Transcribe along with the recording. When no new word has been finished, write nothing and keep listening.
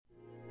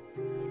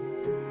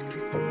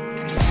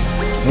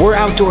We're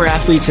outdoor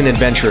athletes and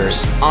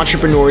adventurers,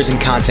 entrepreneurs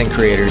and content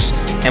creators,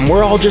 and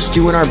we're all just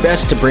doing our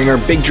best to bring our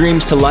big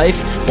dreams to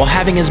life while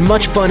having as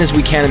much fun as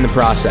we can in the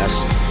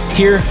process.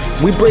 Here,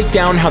 we break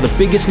down how the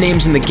biggest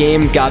names in the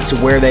game got to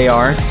where they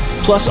are,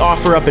 plus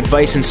offer up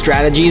advice and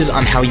strategies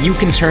on how you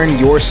can turn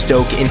your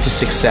stoke into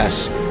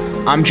success.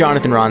 I'm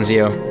Jonathan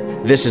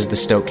Ronzio. This is the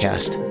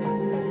Stokecast.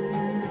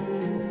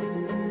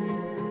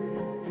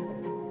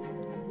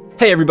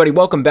 Hey everybody,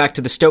 welcome back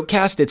to the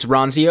Stokecast. It's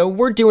Ronzio.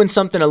 We're doing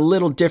something a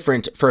little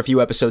different for a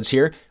few episodes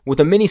here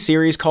with a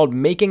mini-series called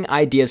Making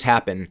Ideas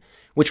Happen,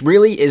 which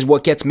really is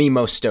what gets me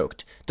most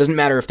stoked. Doesn't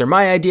matter if they're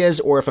my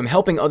ideas or if I'm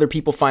helping other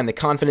people find the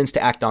confidence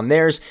to act on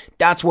theirs,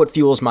 that's what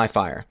fuels my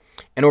fire.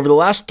 And over the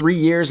last 3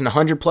 years and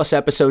 100 plus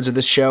episodes of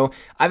this show,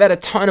 I've had a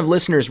ton of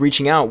listeners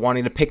reaching out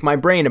wanting to pick my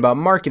brain about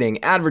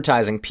marketing,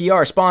 advertising,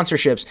 PR,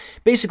 sponsorships,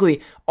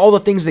 basically all the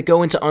things that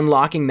go into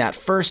unlocking that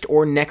first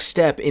or next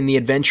step in the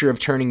adventure of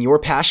turning your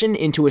passion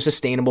into a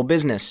sustainable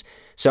business.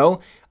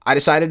 So I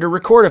decided to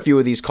record a few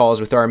of these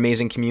calls with our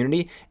amazing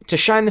community to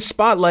shine the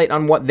spotlight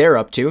on what they're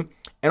up to,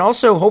 and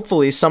also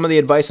hopefully some of the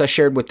advice I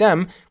shared with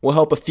them will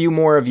help a few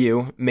more of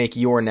you make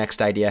your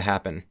next idea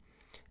happen.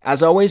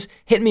 As always,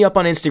 hit me up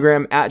on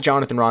Instagram at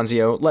Jonathan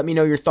Ronzio. Let me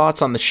know your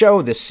thoughts on the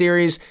show, this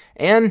series,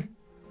 and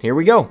here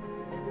we go.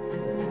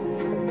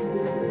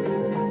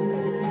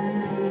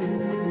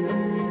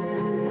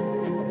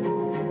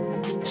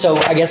 So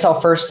I guess I'll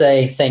first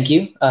say thank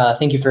you.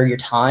 Thank you for your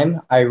time.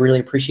 I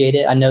really appreciate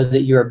it. I know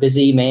that you're a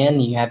busy man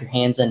and you have your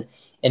hands in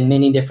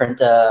many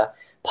different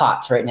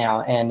pots right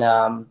now.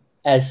 And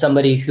as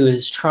somebody who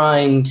is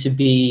trying to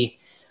be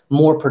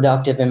more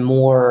productive and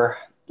more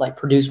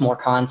produce more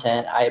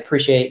content, I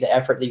appreciate the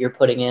effort that you're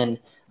putting in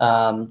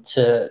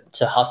to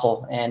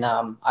hustle, and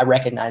I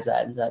recognize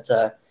that.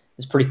 And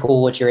it's pretty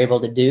cool what you're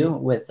able to do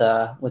with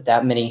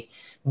that many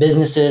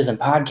businesses and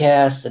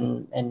podcasts,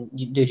 and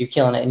you're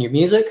killing it in your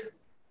music.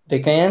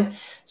 Big fan.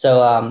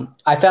 So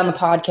I found the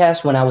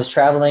podcast when I was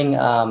traveling.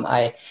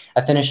 I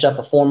finished up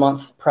a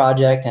 4-month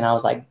project, and I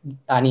was like,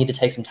 I need to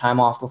take some time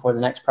off before the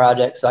next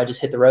project. So I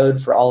just hit the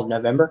road for all of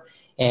November,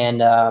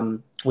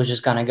 and was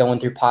just kind of going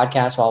through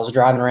podcasts while I was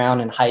driving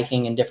around and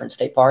hiking in different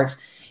state parks.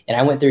 And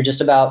I went through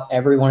just about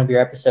every one of your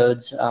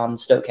episodes on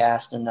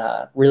Stokecast, and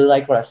really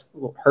liked what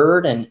I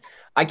heard. And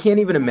I can't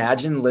even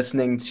imagine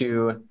listening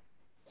to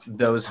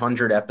those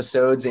 100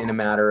 episodes in a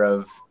matter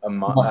of a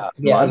month.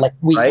 Like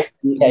week. Right?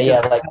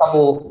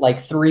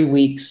 Like 3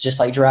 weeks, just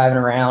like driving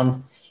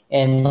around.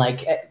 And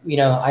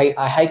I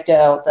hiked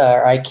out,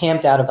 or I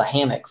camped out of a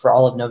hammock for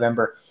all of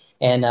November.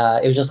 And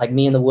it was just like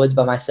me in the woods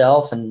by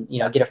myself, and,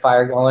 get a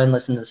fire going,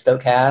 listen to the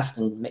Stokecast,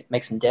 and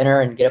make some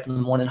dinner, and get up in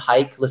the morning,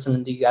 hike,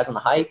 listening to you guys on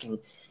the hike. And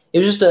it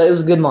was just it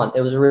was a good month.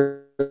 It was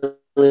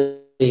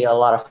really a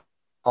lot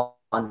of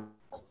fun.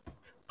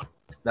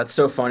 That's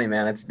so funny,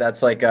 man.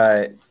 That's like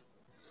a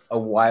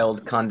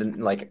wild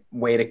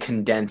way to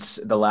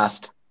condense the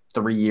last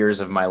 3 years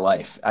of my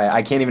life.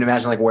 I can't even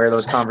imagine where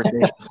those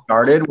conversations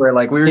started, where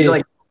we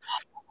were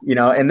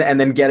and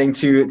then getting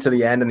to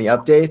the end and the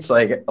updates,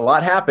 a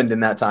lot happened in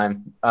that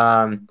time.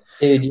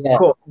 Dude, yeah.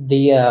 Cool.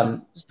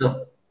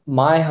 So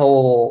my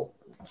whole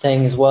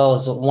thing as well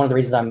is one of the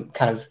reasons I'm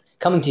kind of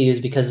coming to you is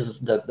because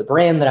of the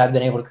brand that I've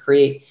been able to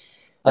create.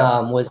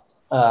 Was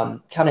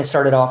kind of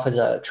started off as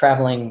a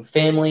traveling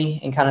family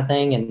and kind of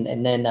thing.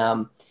 And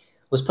then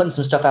was putting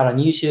some stuff out on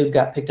YouTube,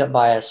 got picked up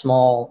by a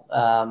small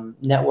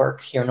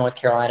network here in North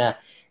Carolina.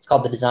 It's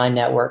called the Design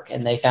Network,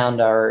 and they found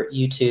our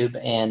YouTube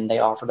and they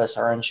offered us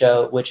our own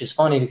show, which is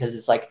funny because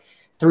it's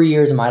 3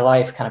 years of my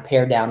life kind of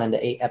pared down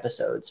into 8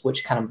 episodes,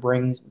 which kind of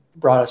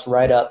brought us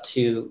right up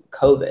to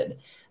COVID.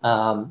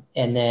 And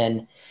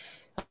then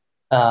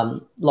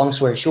long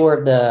story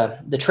short,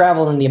 the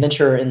travel and the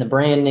adventure and the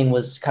branding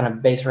was kind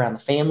of based around the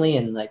family,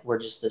 and we're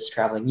just this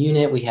traveling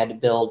unit. We had to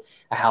build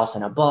a house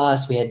and a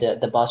bus.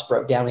 The bus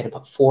broke down. We had to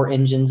put 4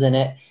 engines in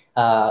it.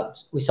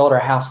 We sold our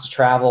house to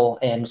travel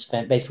and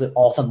spent basically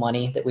all the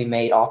money that we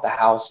made off the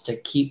house to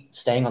keep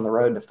staying on the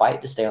road, to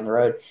fight to stay on the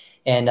road.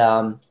 And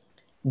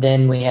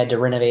then we had to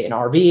renovate an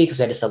RV because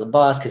we had to sell the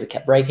bus because it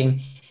kept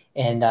breaking.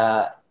 And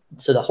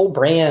so the whole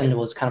brand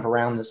was kind of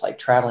around this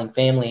traveling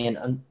family.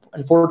 And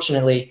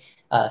unfortunately,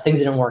 things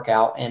didn't work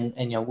out. And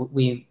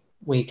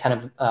we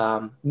kind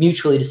of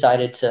mutually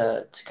decided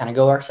to kind of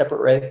go our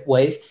separate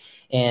ways,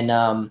 and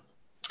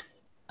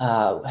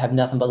have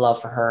nothing but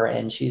love for her,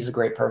 and she's a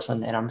great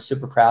person, and I'm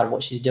super proud of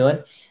what she's doing.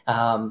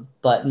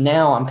 But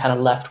now I'm kind of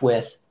left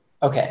with,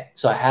 okay,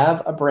 so I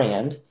have a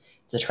brand.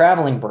 It's a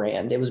traveling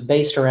brand. It was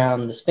based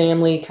around this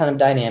family kind of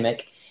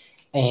dynamic,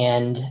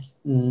 and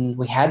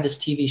we had this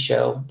TV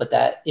show, but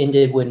that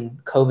ended when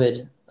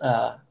COVID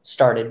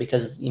started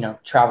because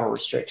of travel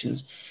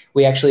restrictions.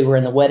 We actually were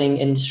in the wedding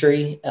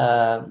industry.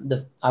 I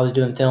was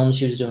doing films,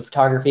 she was doing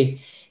photography,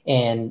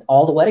 and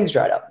all the weddings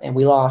dried up, and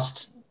we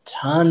lost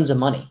tons of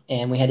money,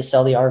 and we had to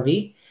sell the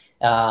RV.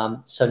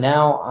 So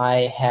now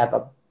I have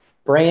a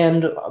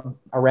brand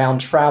around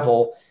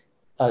travel,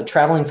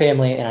 traveling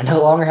family, and I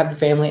no longer have the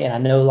family, and I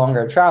no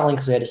longer am traveling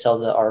because we had to sell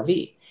the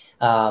RV.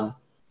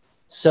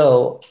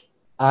 So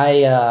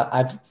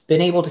I've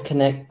been able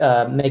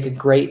to make a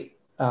great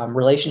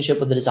relationship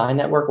with the design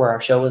network where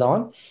our show was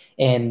on,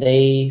 and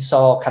they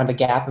saw kind of a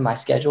gap in my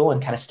schedule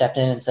and kind of stepped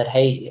in and said,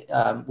 "Hey,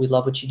 we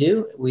love what you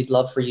do. We'd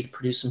love for you to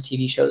produce some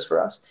TV shows for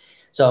us."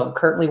 So I'm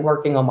currently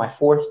working on my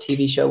 4th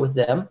TV show with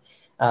them.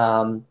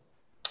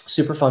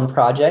 Super fun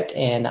project,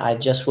 and I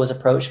just was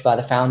approached by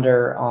the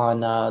founder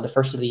on the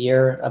first of the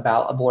year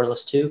about a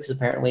Borderless 2, because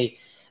apparently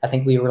I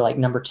think we were like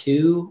number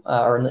 2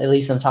 or at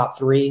least in the top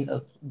 3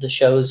 of the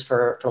shows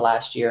for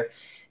last year.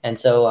 And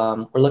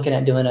so we're looking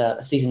at doing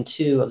a season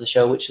 2 of the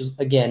show, which is,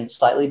 again,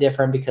 slightly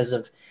different because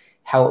of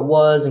how it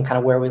was and kind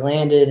of where we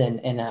landed.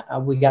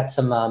 And we got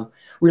some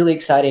really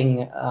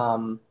exciting,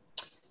 I'm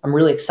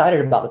really excited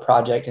about the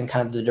project and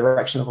kind of the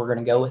direction that we're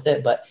going to go with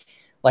it. But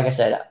like I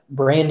said,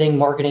 branding,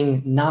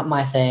 marketing, not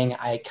my thing.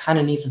 I kind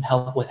of need some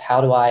help with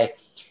how do I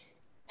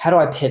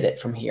pivot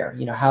from here?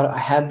 I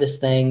had this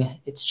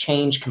thing, it's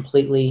changed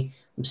completely.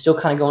 I'm still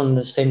kind of going in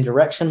the same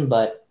direction,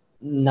 but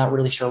not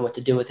really sure what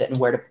to do with it and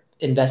where to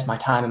invest my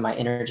time and my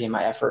energy and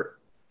my effort.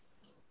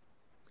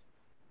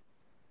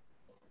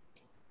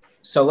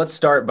 So let's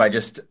start by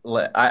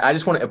I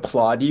just want to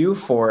applaud you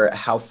for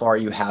how far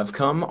you have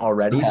come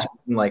already to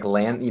like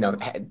land,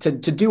 to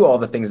do all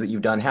the things that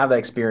you've done, have that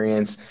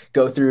experience,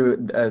 go through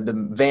the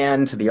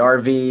van to the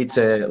RV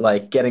to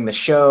like getting the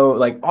show,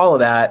 like all of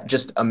that,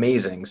 just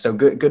amazing. So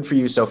good for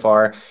you so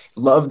far.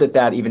 Love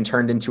that even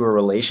turned into a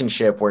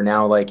relationship where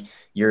now like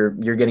you're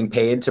getting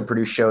paid to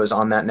produce shows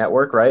on that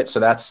network, right? So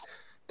that's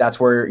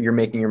where you're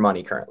making your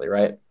money currently,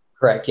 right?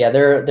 Correct. Yeah,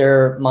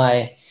 they're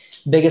my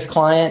biggest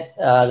client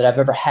that I've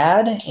ever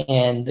had.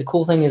 And the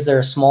cool thing is they're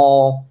a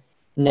small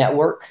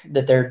network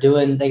that they're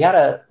doing. They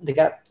got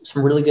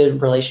some really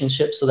good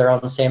relationships. So they're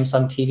on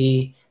Samsung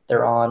TV.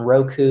 They're on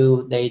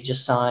Roku. They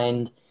just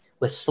signed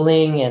with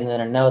Sling and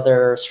then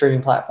another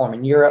streaming platform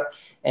in Europe.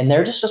 And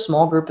they're just a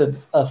small group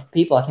of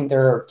people. I think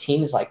their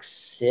team is like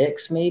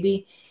 6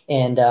 maybe.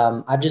 And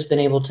I've just been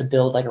able to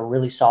build like a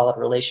really solid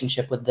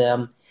relationship with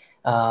them.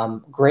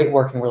 Great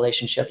working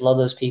relationship. Love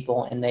those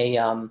people. And they,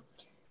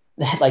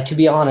 like, to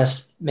be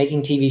honest,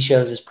 making TV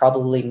shows is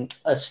probably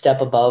a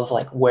step above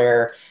like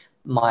where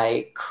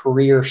my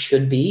career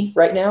should be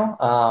right now.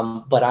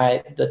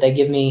 But they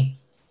give me,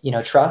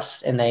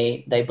 trust, and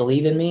they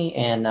believe in me.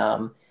 And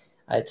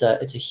it's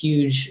a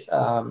huge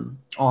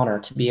honor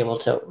to be able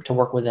to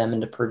work with them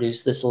and to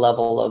produce this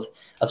level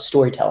of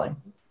storytelling.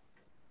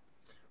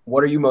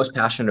 What are you most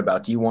passionate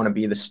about? Do you want to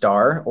be the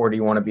star or do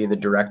you want to be the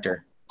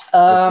director?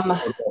 I've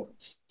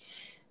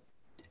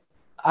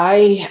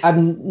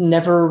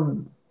never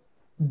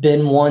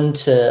been one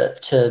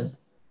to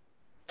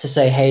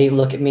say, hey,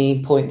 look at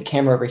me, point the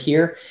camera over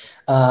here.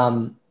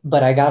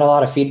 But I got a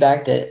lot of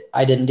feedback that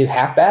I didn't do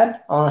half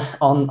bad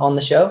on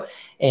the show.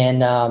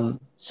 And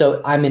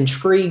so I'm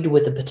intrigued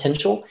with the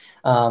potential.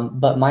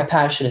 But my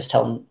passion is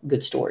telling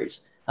good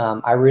stories.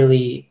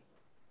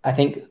 I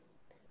think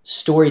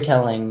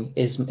storytelling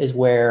is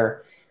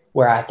where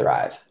I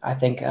thrive. I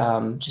think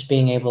just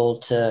being able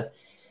to,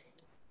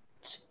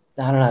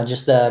 I don't know,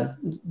 just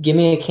give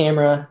me a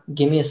camera,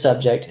 give me a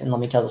subject, and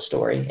let me tell the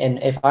story.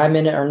 And if I'm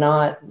in it or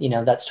not,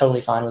 that's totally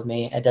fine with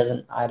me. I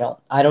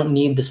don't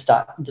need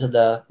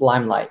the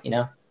limelight,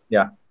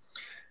 Yeah.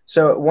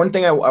 So one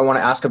thing I want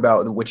to ask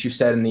about, what you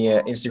said in the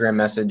Instagram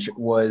message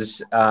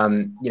was,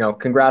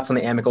 congrats on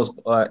the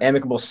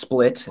amicable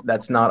split.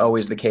 That's not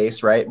always the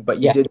case, right? But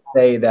you did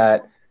say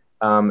that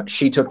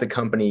she took the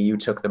company, you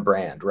took the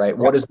brand, right?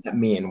 What does that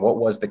mean? What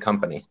was the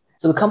company?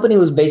 So the company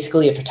was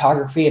basically a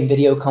photography and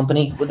video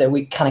company that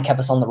we kind of kept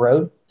us on the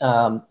road.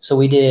 So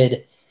we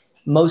did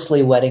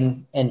mostly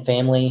wedding and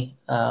family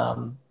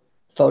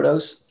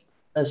photos,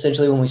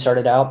 essentially, when we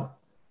started out.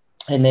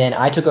 And then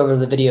I took over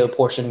the video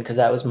portion because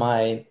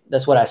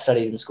that's what I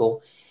studied in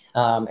school.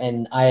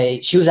 And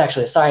she was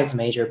actually a science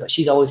major, but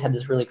she's always had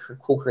this really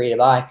cool creative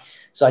eye.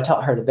 So I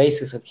taught her the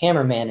basics of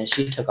cameraman, and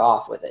she took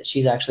off with it.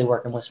 She's actually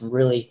working with some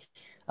really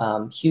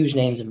huge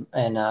names and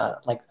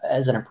like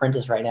as an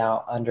apprentice right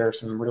now under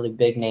some really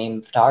big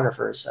name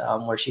photographers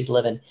where she's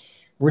living.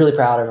 Really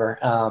proud of her.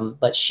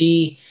 But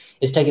she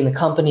is taking the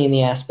company in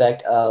the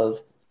aspect of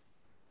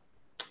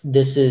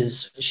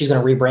she's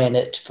going to rebrand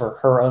it for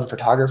her own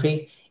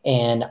photography.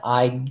 And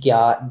I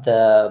got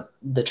the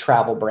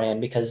travel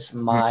brand because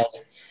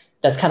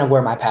that's kind of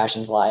where my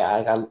passions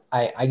lie.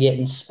 I get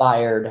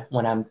inspired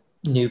when I'm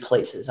new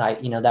places.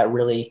 That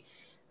really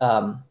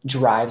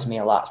drives me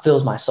a lot,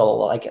 fills my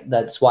soul. Like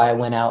that's why I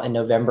went out in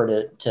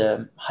November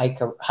to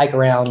hike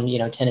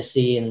around,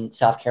 Tennessee and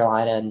South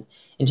Carolina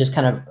and just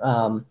kind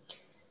of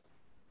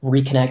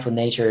reconnect with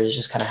nature is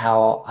just kind of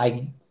how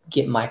I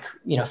get my,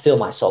 fill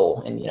my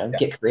soul and,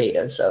 get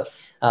creative. So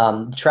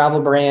the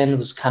travel brand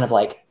was kind of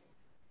like,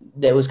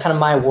 that was kind of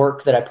my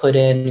work that I put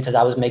in because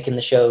I was making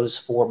the shows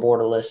for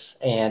Borderless.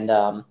 And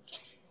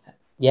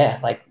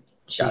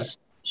so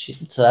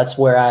that's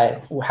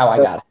how I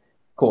got it.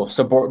 Cool.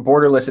 So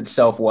Borderless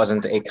itself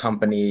wasn't a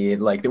company,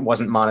 like it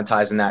wasn't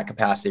monetized in that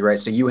capacity, right?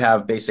 So you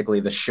have basically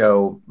the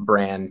show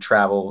brand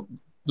travel,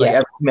 like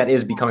everything that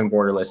is Becoming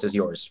Borderless is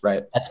yours,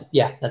 right? That's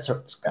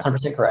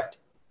 100% correct.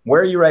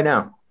 Where are you right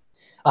now?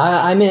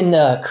 I'm in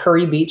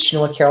Curry Beach,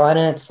 North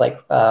Carolina. It's like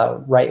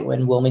right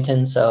in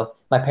Wilmington. So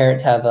my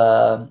parents have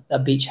a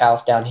beach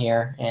house down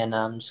here, and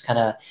I'm just kind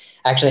of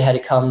actually had to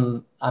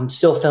come. I'm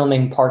still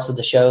filming parts of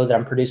the show that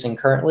I'm producing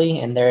currently,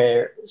 and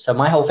so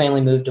my whole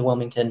family moved to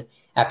Wilmington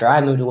after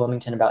I moved to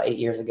Wilmington about 8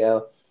 years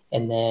ago.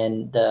 And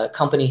then the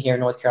company here in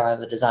North Carolina,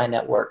 the Design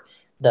Network,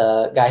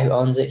 the guy who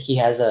owns it,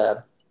 he's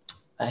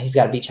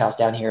got a beach house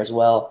down here as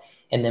well.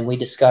 And then we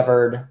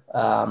discovered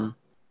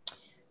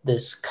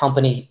this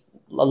company,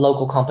 a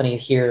local company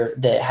here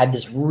that had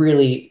this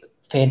really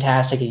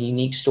fantastic and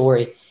unique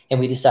story, and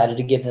we decided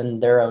to give them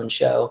their own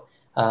show.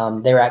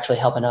 They were actually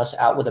helping us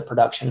out with the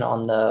production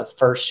on the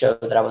first show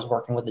that I was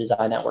working with the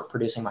Design Network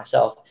producing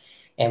myself,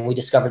 and we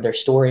discovered their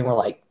story, and we're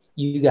like,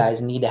 you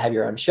guys need to have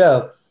your own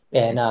show.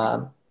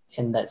 I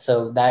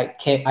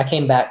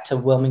came back to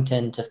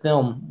Wilmington to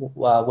film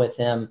with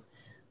them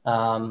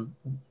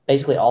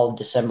basically all of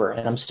December,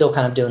 and I'm still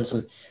kind of doing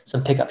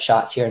some pickup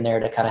shots here and there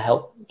to kind of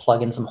help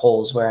plug in some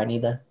holes where I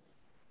need to.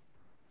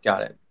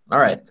 Got it. All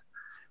right.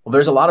 Well,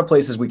 there's a lot of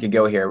places we could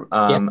go here.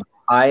 Yeah.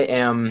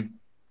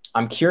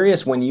 I'm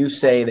curious, when you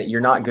say that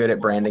you're not good at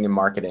branding and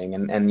marketing,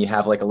 and you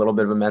have like a little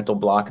bit of a mental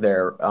block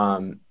there,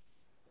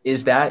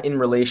 is that in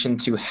relation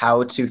to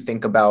how to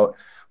think about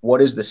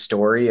what is the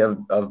story of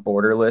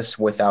Borderless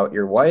without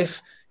your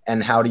wife?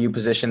 And how do you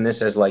position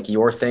this as like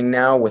your thing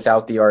now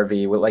without the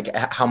RV? With like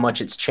how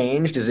much it's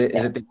changed? Is it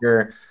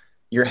that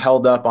you're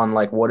held up on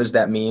like, what does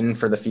that mean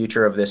for the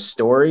future of this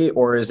story?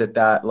 Or is it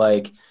that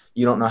like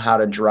you don't know how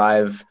to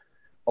drive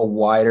a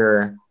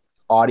wider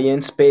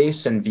audience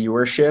base and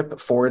viewership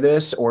for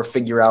this, or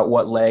figure out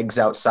what legs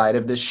outside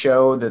of this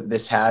show that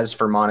this has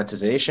for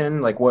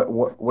monetization? Like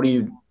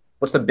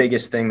what's the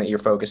biggest thing that you're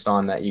focused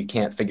on that you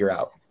can't figure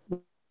out?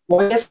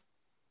 Well, I guess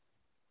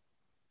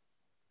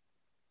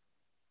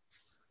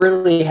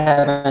really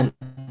haven't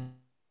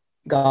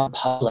gone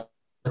public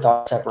with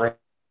our separation.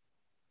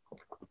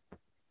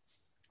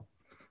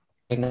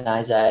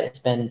 Recognize that it's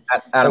been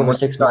Adam, over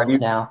 6 months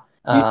now.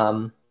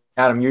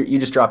 Adam, you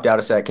just dropped out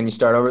a sec. Can you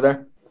start over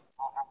there?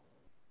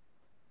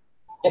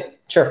 Yep,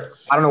 sure.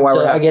 I don't know why.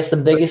 So I guess the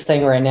biggest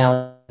thing right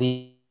now.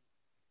 Can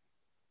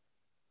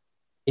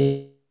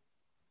you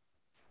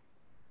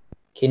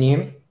hear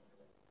me?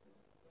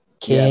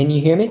 Can you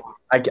hear me?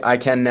 I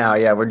can now.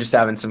 Yeah, we're just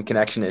having some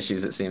connection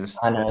issues, it seems.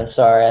 I know.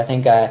 Sorry. I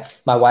think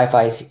my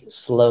Wi-Fi is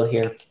slow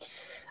here.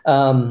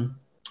 But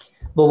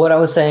what I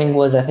was saying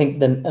was, I think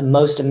the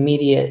most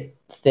immediate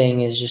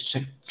thing is just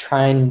to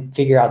try and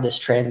figure out this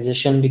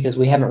transition, because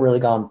we haven't really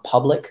gone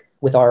public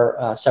with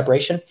our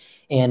separation.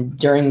 And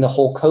during the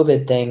whole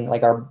COVID thing,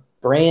 like our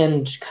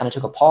brand kind of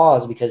took a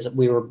pause because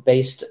we were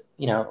based,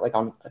 like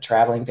on a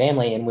traveling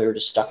family, and we were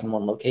just stuck in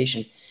one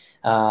location.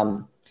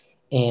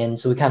 And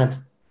so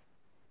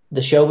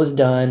the show was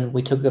done.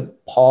 We took a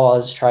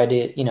pause, tried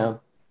to,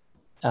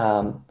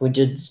 we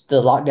did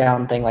the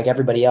lockdown thing like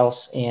everybody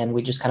else, and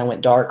we just kind of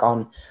went dark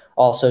on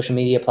all social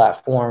media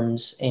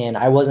platforms. And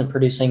I wasn't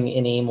producing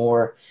any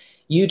more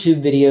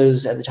YouTube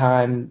videos at the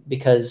time,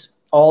 because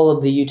all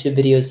of the YouTube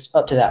videos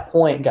up to that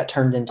point got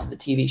turned into the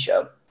TV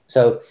show.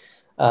 So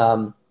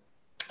I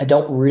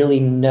don't really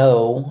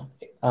know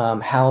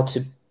how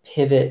to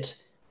pivot,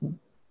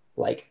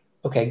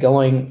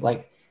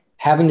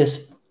 having to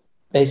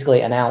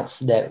basically announce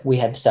that we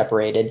had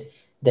separated,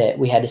 that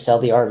we had to sell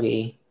the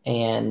RV,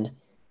 and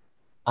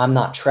I'm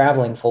not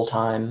traveling full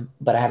time,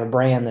 but I have a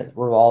brand that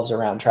revolves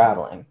around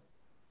traveling.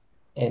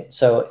 And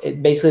so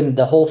basically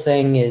the whole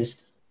thing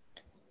is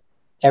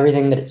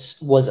everything that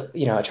was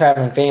a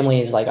traveling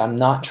family is like, I'm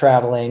not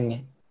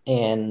traveling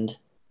and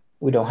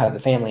we don't have a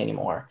family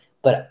anymore.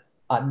 But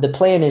the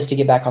plan is to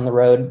get back on the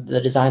road. The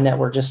Design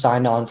Network just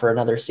signed on for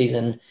another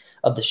season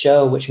of the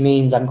show, which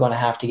means I'm going to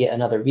have to get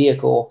another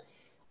vehicle,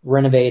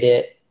 renovate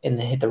it, and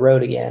then hit the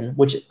road again,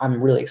 which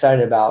I'm really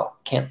excited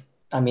about. Can't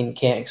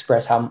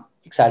express how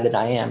excited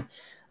I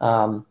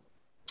am.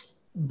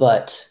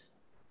 But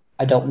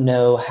I don't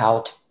know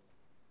how to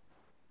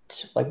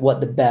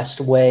what the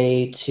best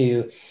way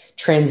to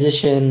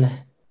transition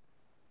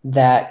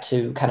that,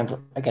 to kind of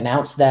like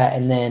announce that.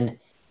 And then,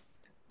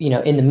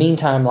 in the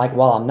meantime, like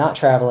while I'm not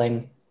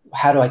traveling,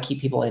 how do I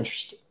keep people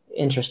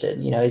interested?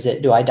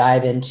 Do I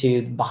dive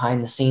into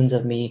behind the scenes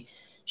of me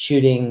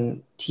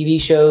shooting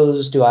TV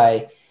shows? Do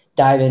I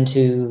dive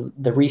into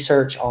the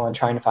research on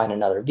trying to find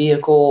another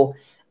vehicle?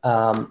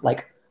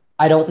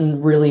 I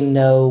don't really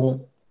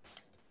know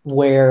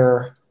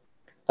where,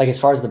 as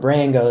far as the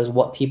brand goes,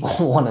 what people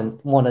want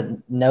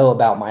to know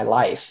about my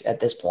life at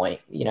this point.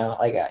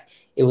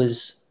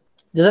 Does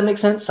that make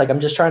sense? I'm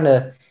just trying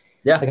to,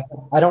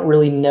 I don't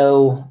really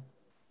know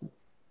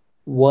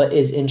what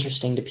is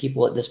interesting to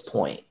people at this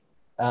point.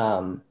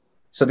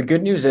 So the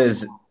good news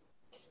is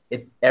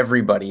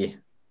everybody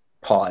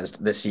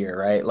paused this year,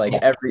 right?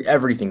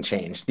 Everything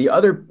changed. The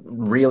other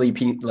really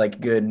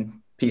good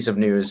piece of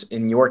news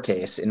in your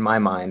case, in my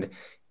mind,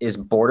 is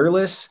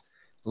Borderless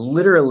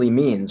literally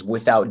means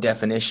without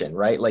definition,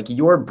 right? Like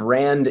your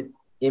brand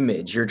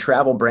image, your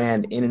travel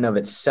brand in and of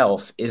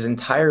itself is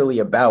entirely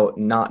about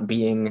not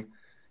being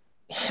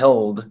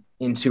held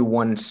into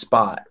one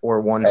spot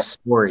or one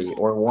story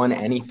or one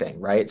anything,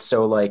 right?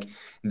 So like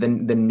the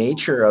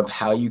nature of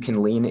how you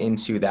can lean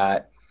into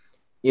that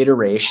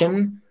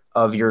iteration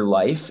of your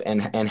life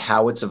and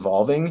how it's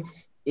evolving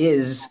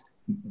is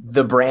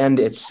the brand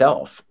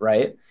itself,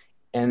 right?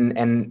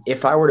 And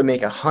if I were to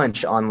make a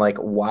hunch on like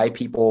why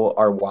people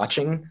are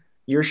watching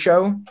your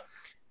show,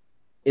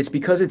 it's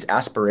because it's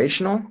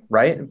aspirational,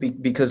 right?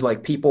 Because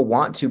like people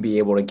want to be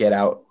able to get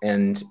out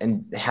and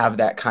have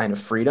that kind of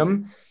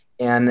freedom.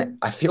 And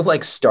I feel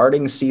like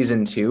starting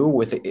season 2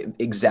 with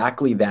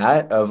exactly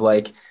that of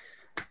like,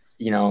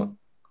 you know,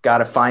 got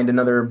to find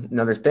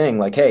another thing.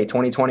 Like, hey,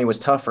 2020 was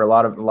tough for a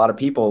lot of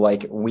people.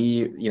 Like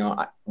we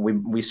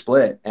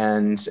split,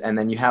 and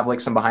then you have like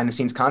some behind the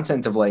scenes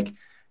content of like,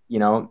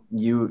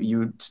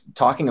 you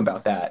talking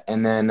about that,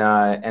 and then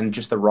and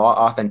just the raw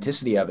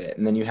authenticity of it,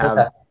 and then you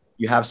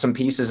have some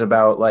pieces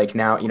about like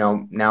now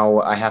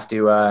I have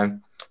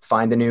to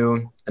find a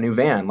new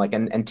van, like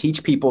and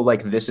teach people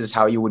like this is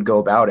how you would go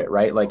about it,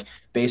 right? Like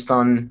based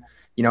on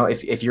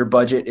if your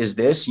budget is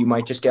this, you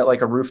might just get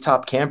like a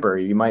rooftop camper.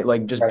 You might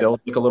like just build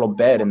like a little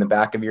bed in the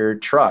back of your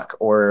truck,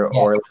 or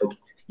like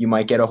you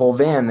might get a whole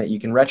van that you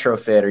can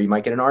retrofit, or you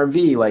might get an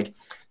RV. Like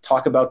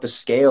talk about the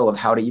scale of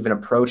how to even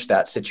approach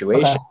that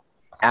situation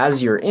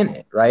as you're in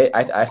it, right?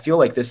 I feel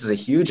like this is a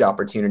huge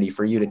opportunity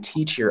for you to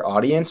teach your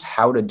audience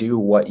how to do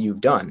what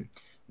you've done.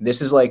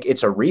 This is like,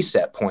 it's a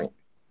reset point.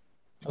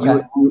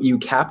 You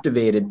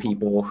captivated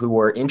people who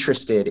were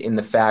interested in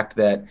the fact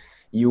that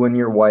you and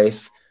your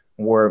wife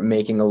were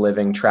making a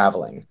living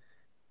traveling,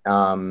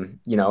 and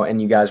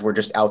you guys were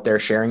just out there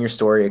sharing your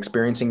story,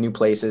 experiencing new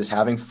places,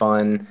 having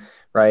fun,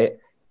 right?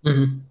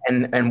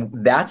 Mm-hmm. And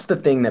that's the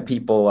thing that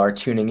people are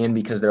tuning in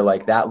because they're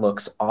like, that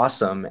looks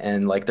awesome.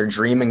 And like, they're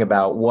dreaming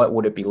about what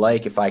would it be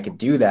like if I could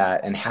do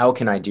that? And how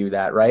can I do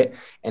that? Right.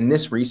 And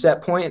this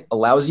reset point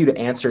allows you to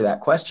answer that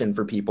question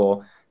for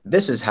people.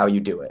 This is how you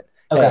do it.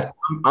 Okay. Hey,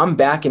 I'm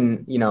back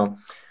in,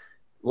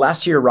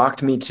 last year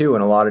rocked me too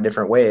in a lot of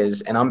different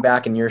ways. And I'm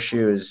back in your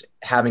shoes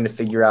having to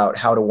figure out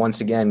how to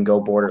once again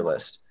go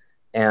borderless.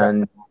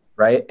 And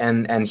right.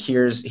 And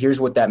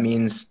here's what that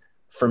means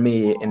for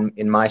me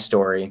in my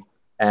story.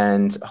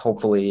 And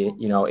hopefully,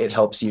 it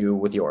helps you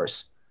with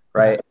yours.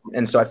 Right.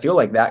 And so I feel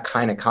like that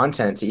kind of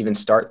content to even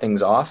start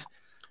things off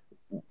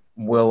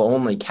will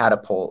only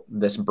catapult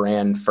this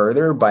brand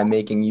further by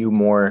making you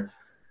more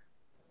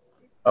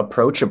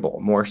approachable,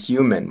 more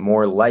human,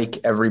 more like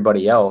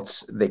everybody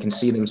else. They can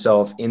see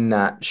themselves in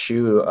that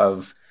shoe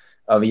of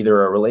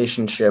either a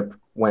relationship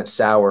went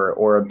sour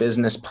or a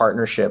business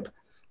partnership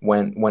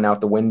went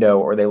out the window,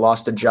 or they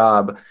lost a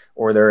job,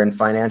 or they're in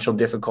financial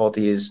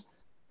difficulties.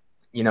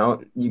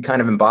 You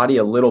kind of embody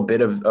a little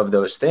bit of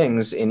those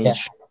things in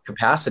each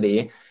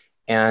capacity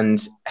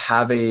and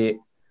have a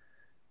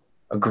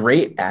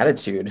great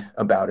attitude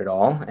about it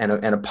all and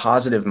a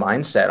positive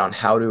mindset on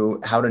how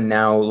to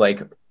now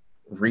like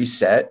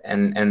reset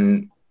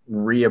and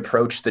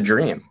reapproach the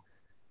dream.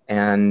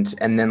 And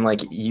then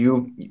like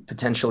you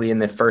potentially in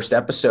the first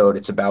episode,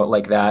 it's about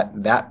like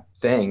that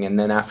thing. And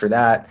then after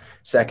that,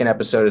 second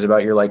episode is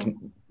about your like,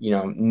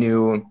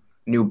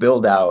 new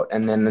build out.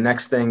 And then the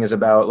next thing is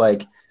about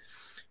like,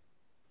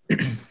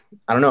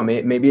 I don't know,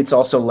 maybe it's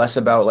also less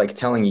about like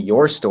telling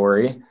your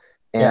story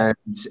and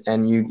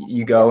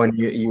you go and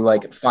you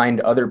like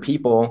find other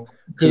people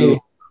who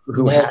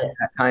had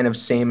that kind of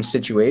same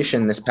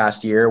situation this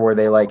past year where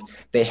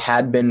they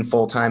had been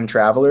full-time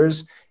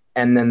travelers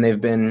and then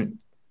they've been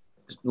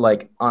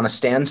like on a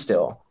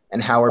standstill.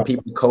 And how are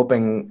people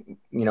coping?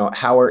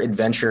 How are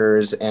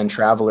adventurers and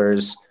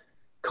travelers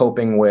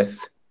coping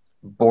with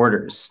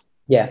borders?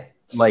 Yeah.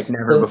 Like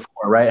never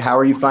before, right? How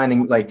are you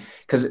finding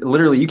because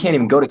literally you can't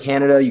even go to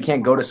Canada. You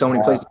can't go to so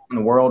many places in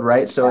the world,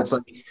 right? So it's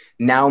like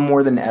now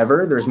more than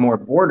ever, there's more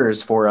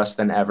borders for us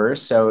than ever.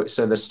 So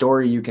the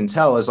story you can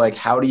tell is like,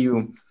 how do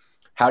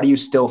you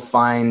still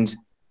find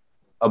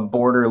a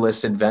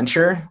borderless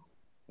adventure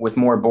with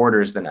more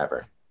borders than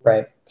ever?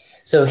 Right.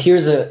 So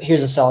here's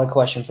a solid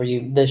question for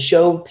you. The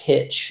show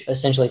pitch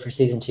essentially for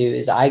season 2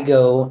 is I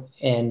go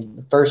and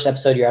the first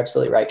episode, you're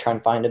absolutely right, trying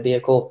to find a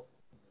vehicle,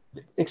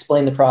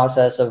 explain the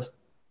process of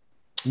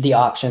the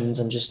options,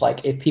 and just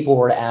like if people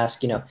were to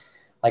ask,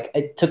 like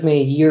it took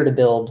me a year to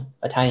build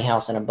a tiny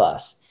house and a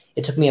bus.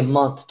 It took me a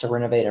month to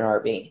renovate an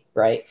RV,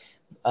 right?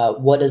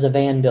 What does a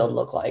van build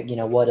look like?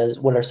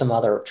 What are some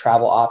other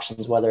travel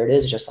options, whether it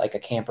is just like a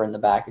camper in the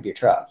back of your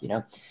truck,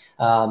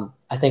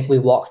 I think we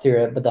walk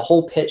through it, but the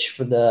whole pitch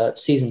for the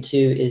season 2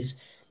 is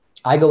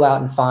I go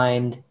out and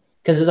find,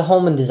 because there's a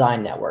home and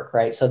design network,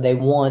 right? So they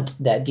want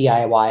that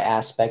DIY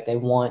aspect. They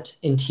want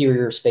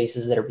interior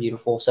spaces that are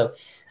beautiful. So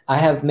I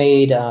have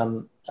made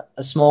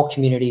a small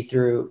community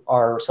through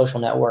our social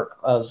network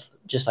of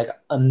just like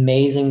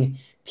amazing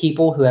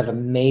people who have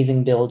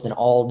amazing builds in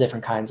all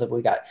different kinds of,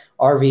 we got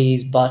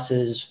RVs,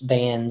 buses,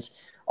 vans,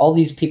 all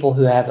these people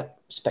who have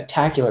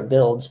spectacular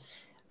builds.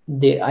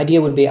 The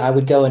idea would be I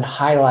would go and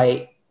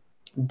highlight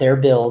their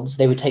builds.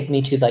 They would take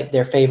me to like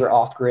their favorite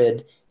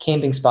off-grid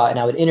camping spot, and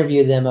I would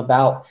interview them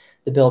about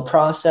the build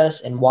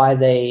process and why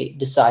they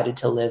decided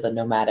to live a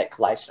nomadic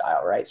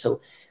lifestyle, right?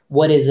 So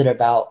what is it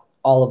about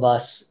all of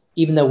us,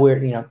 even though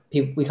we're,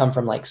 we come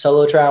from like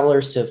solo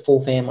travelers to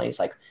full families,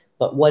 like,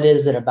 but what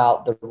is it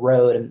about the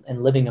road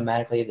and living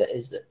nomadically that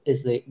is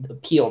the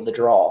appeal, the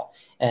draw?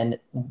 And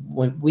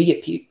when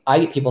I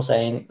get people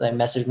saying, they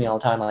message me all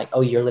the time, like,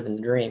 oh, you're living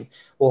the dream.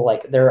 Well,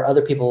 like there are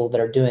other people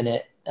that are doing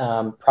it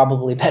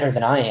probably better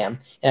than I am.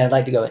 And I'd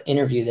like to go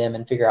interview them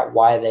and figure out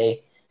why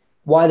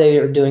they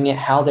are doing it,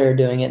 how they're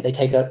doing it. They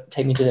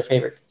take me to their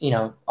favorite,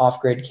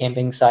 off-grid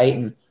camping site,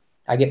 and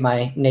I get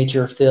my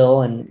nature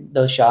fill and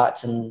those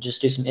shots and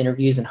just do some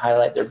interviews and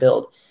highlight their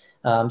build.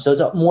 So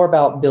it's more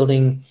about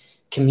building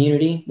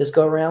community this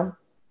go around.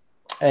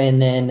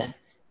 And then,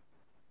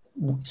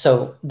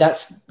 so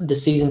that's the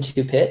season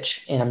 2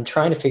 pitch. And I'm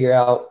trying to figure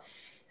out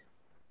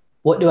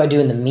what do I do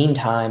in the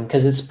meantime?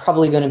 Cause it's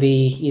probably going to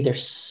be either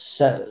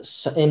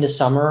into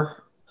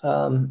summer,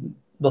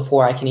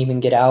 before I can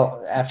even get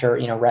out after,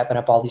 wrapping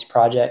up all these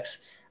projects.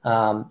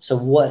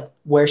 So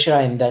where should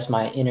I invest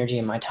my energy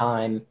and my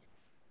time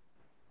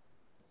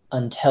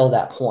until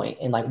that point?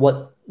 And like,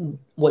 what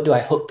do I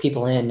hook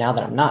people in now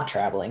that I'm not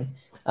traveling,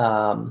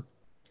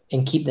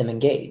 and keep them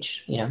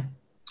engaged,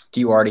 Do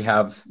you already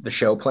have the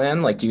show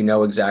plan? Like, do you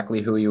know exactly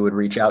who you would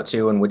reach out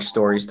to and which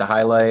stories to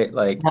highlight?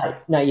 Like,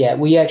 not yet.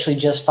 We actually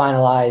just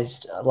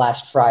finalized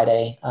last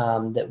Friday,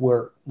 that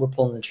we're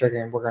pulling the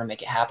trigger and we're going to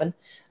make it happen.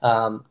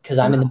 Cause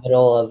I'm in the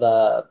middle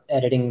of,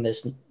 editing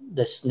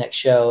this next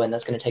show, and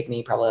that's going to take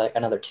me probably like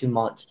another 2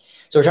 months.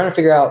 So we're trying to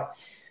figure out,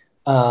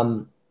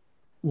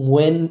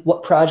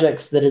 what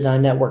projects the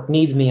Design Network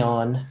needs me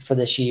on for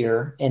this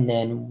year. And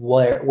then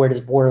where does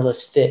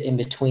Borderless fit in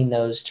between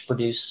those to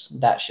produce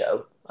that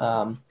show?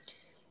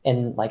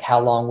 And like,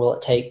 how long will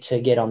it take to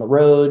get on the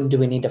road? Do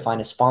we need to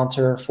find a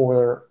sponsor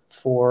for,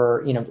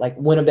 like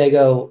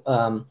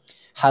Winnebago,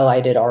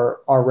 highlighted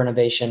our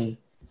renovation,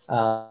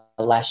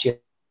 last year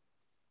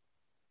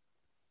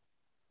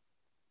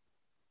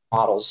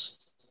models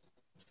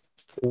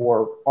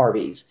for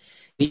RVs.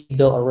 We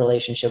built a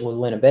relationship with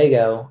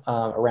Winnebago,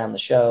 around the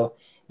show.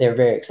 They're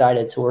very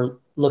excited. So we're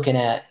looking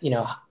at,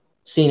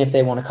 seeing if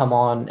they want to come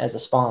on as a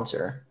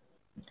sponsor.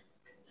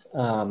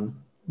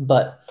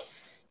 But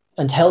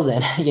until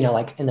then,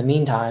 like in the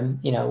meantime,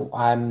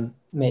 I'm,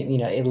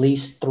 at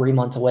least 3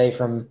 months away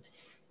from,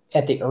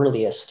 at the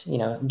earliest,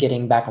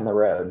 getting back on the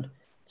road.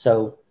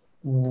 So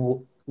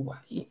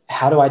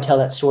how do I tell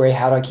that story?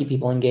 How do I keep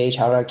people engaged?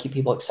 How do I keep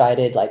people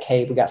excited? Like,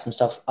 hey, we got some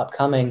stuff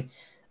upcoming.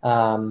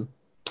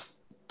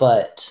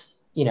 But,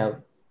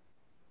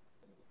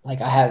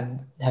 like I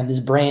have this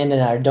brand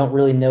and I don't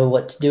really know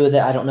what to do with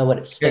it. I don't know what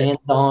it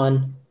stands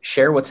on.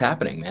 Share what's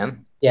happening,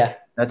 man. Yeah.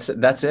 That's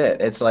it.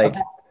 It's like,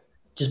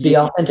 just be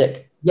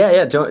authentic.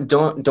 Yeah. Don't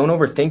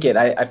overthink it.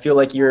 I feel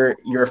like you're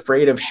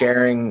afraid of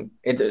sharing.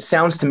 It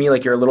sounds to me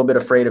like you're a little bit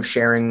afraid of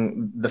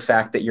sharing the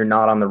fact that you're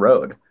not on the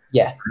road.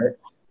 Yeah. Right?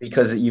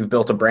 Because you've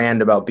built a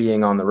brand about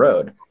being on the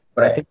road.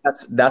 But right. I think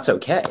that's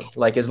okay.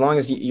 Like, as long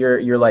as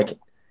you're like,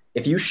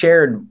 if you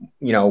shared,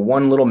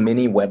 one little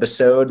mini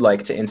webisode,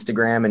 like to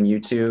Instagram and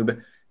YouTube,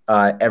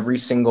 every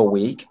single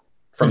week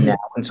from now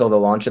until the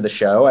launch of the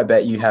show, I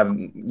bet you have,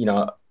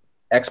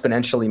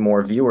 exponentially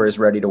more viewers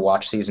ready to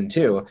watch season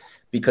 2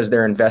 because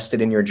they're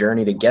invested in your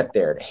journey to get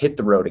there, to hit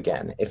the road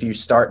again. If you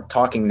start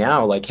talking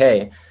now, like,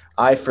 hey,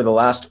 I, for the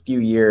last few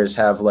years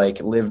have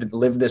like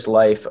lived this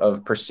life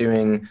of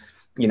pursuing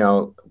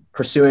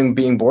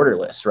being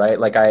borderless, right?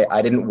 Like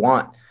I didn't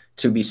want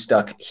to be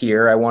stuck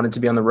here. I wanted to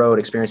be on the road,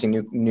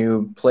 experiencing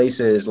new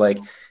places. Like,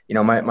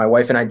 my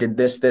wife and I did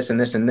this, and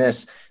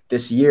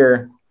this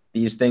year,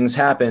 these things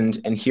happened.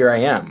 And here I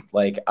am.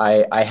 Like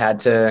I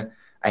had to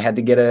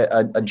get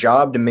a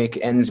job to make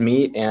ends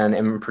meet, and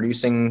am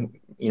producing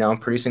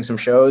some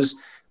shows.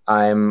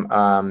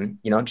 I'm,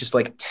 just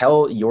like,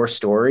 tell your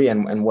story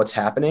and what's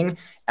happening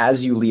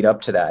as you lead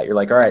up to that. You're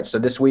like, all right, so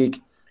this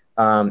week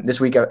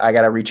I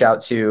got to reach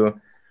out to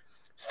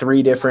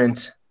three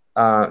different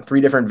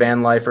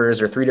van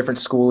lifers or 3 different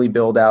schoolie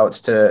build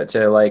outs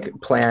to like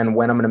plan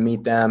when I'm going to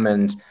meet them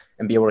and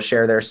be able to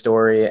share their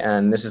story.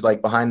 And this is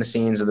like behind the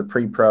scenes of the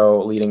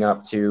pre-pro leading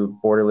up to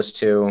Borderless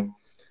 2.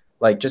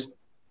 Like, just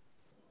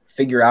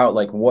figure out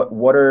like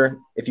what are,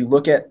 if you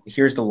look at,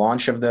 here's the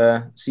launch of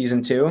the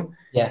season 2.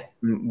 Yeah.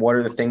 What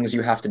are the things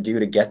you have to do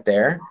to get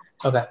there?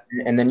 Okay.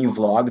 And then you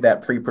vlog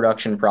that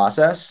pre-production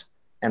process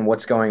and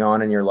what's going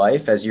on in your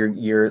life as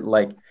you're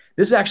like,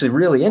 this is actually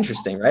really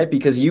interesting, right?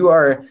 Because you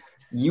are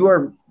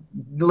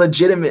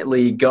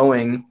legitimately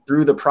going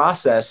through the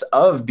process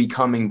of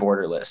becoming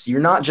borderless. You're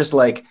not just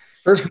like,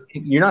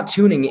 you're not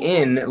tuning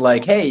in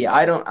like, hey,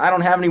 I don't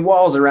have any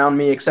walls around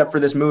me except for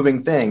this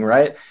moving thing,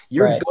 right?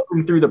 You're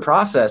going through the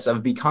process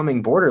of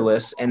becoming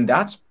borderless, and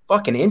that's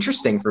fucking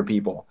interesting for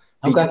people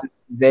because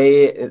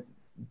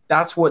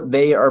that's what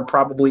they are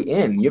probably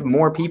in. You have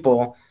more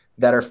people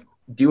that are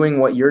doing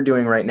what you're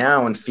doing right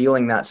now and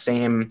feeling that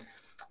same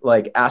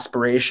like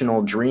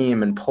aspirational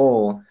dream and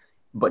pull,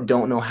 but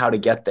don't know how to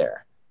get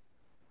there.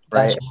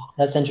 right? Gotcha.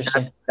 That's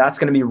interesting. That's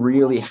going to be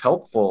really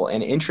helpful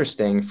and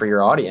interesting for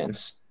your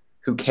audience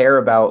who care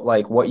about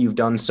like what you've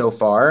done so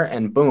far.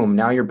 And boom,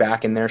 now you're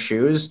back in their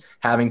shoes,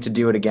 having to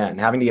do it again,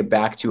 having to get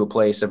back to a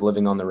place of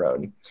living on the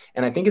road.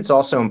 And I think it's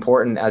also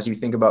important as you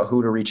think about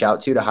who to reach out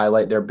to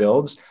highlight their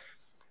builds,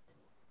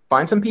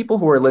 find some people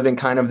who are living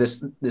kind of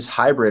this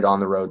hybrid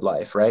on the road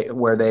life, right?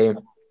 Where they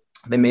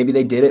maybe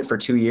they did it for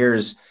 2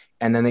 years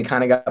and then they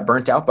kind of got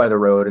burnt out by the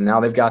road. And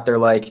now they've got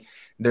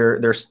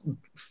their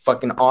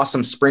fucking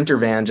awesome Sprinter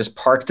van just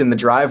parked in the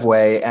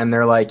driveway. And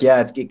they're like,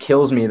 yeah, it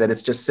kills me that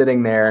it's just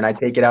sitting there and I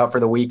take it out for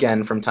the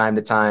weekend from time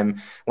to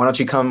time. Why don't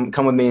you come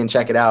with me and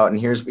check it out? And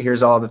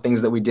here's all the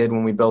things that we did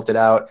when we built it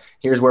out.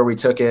 Here's where we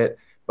took it.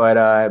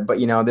 But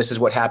you know, this is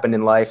what happened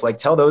in life. Like,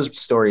 tell those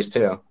stories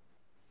too.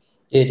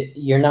 Dude,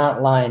 you're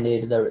not lying,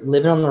 dude.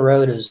 Living on the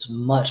road is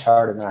much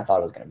harder than I thought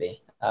it was going to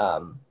be.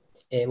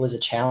 It was a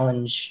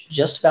challenge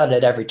just about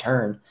at every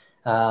turn.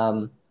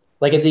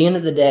 Like at the end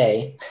of the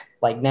day,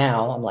 like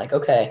now I'm like,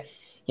 okay,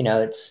 you know,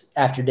 it's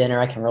after dinner.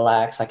 I can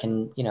relax. I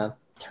can, you know,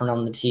 turn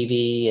on the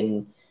TV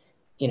and,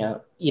 you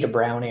know, eat a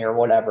brownie or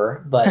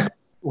whatever. But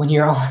when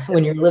you're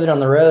living on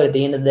the road at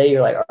the end of the day,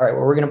 you're like, all right,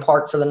 well, we're going to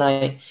park for the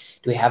night.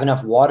 Do we have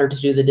enough water to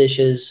do the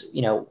dishes?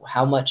 You know,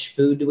 how much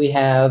food do we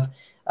have?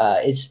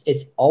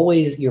 It's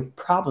always you're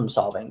problem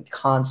solving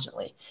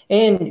constantly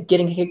and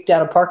getting kicked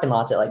out of parking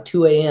lots at like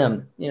 2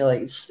 a.m. You know,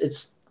 like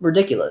it's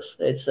ridiculous.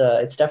 It's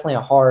definitely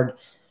a hard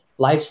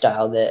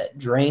lifestyle that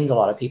drains a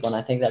lot of people. And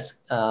I think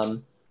that's,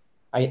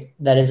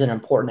 that is an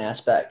important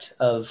aspect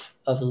of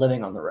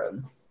living on the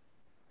road.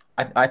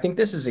 I think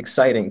this is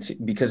exciting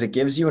because it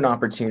gives you an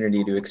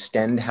opportunity to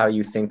extend how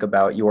you think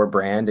about your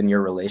brand and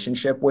your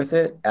relationship with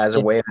it as a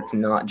way that's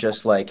not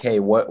just like, hey,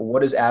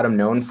 what is Adam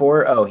known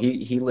for? Oh,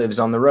 he lives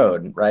on the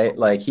road, right?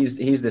 Like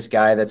he's this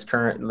guy that's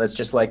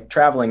just like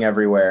traveling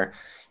everywhere.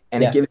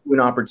 And it gives you an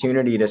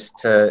opportunity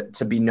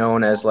to be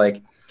known as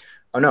like,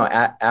 oh no,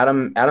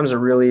 Adam's a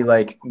really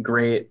like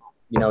great,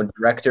 you know,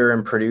 director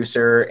and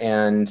producer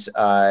and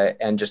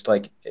just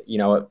like, you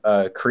know,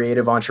 a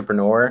creative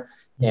entrepreneur.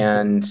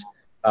 And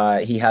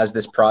he has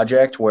this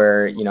project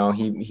where, you know,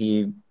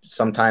 he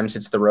sometimes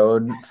hits the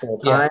road full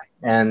time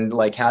and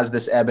like has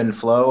this ebb and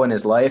flow in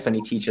his life. And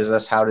he teaches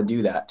us how to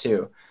do that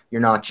too.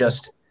 You're not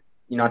just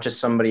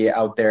somebody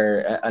out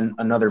there,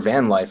 another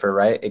van lifer,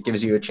 right? It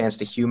gives you a chance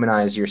to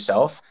humanize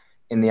yourself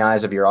in the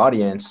eyes of your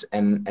audience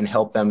and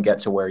help them get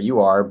to where you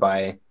are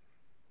by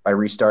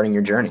restarting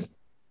your journey.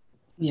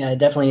 Yeah, it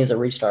definitely is a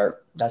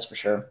restart. That's for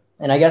sure.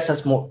 And I guess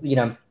that's more, you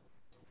know,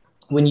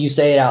 when you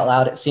say it out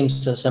loud, it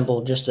seems so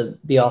simple just to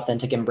be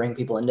authentic and bring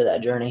people into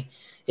that journey.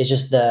 It's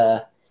just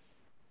the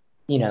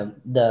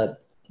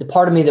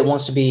part of me that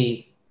wants to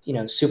be, you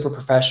know, super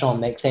professional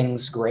and make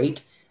things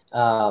great.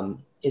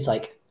 Is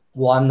like,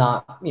 well, I'm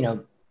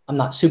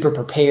not super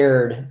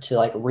prepared to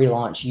like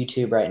relaunch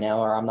YouTube right now,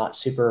 or I'm not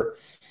super,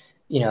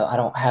 you know, I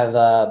don't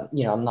have,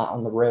 you know, I'm not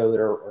on the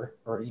road or,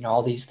 you know,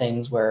 all these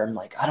things where I'm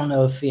like, I don't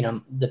know if, you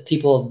know, the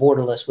people of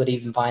Borderless would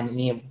even find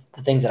any of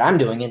the things that I'm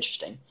doing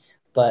interesting.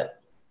 But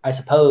I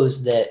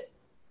suppose that,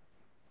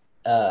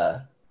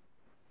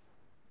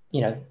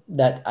 you know,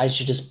 that I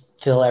should just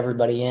fill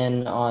everybody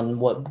in on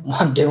what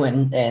I'm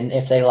doing. And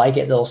if they like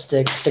it, they'll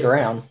stick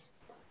around.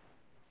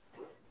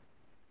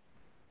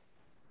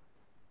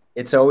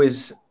 It's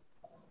always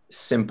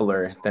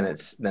simpler than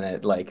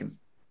it like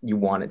you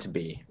want it to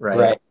be. Right.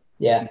 Right.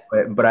 Yeah.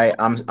 But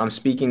I'm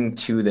speaking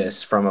to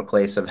this from a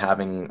place of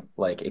having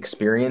like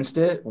experienced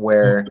it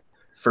where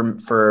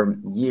for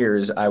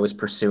years I was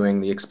pursuing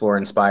the Explore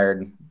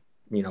Inspired,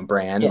 you know,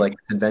 brand, like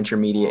this adventure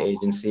media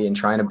agency and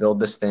trying to build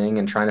this thing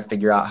and trying to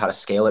figure out how to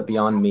scale it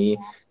beyond me.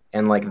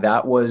 And like,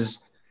 that was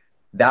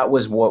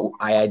what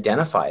I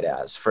identified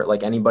as for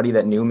like anybody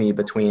that knew me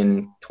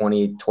between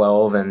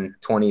 2012 and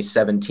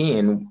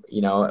 2017,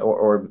 you know,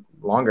 or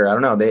longer. I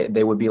don't know.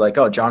 They would be like,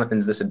 oh,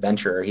 Jonathan's this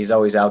adventurer. He's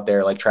always out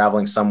there, like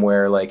traveling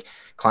somewhere, like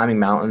climbing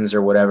mountains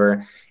or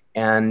whatever.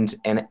 And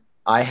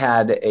I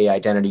had a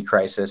identity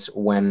crisis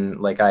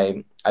when like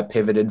I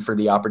pivoted for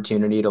the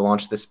opportunity to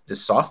launch this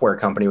software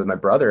company with my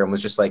brother and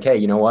was just like, hey,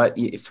 you know what,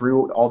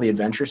 through all the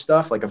adventure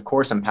stuff, like, of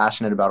course I'm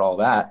passionate about all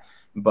that,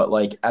 but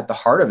like at the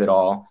heart of it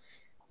all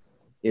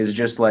is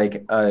just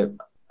like an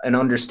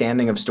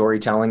understanding of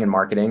storytelling and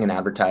marketing and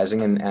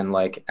advertising and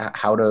like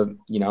how to,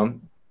 you know,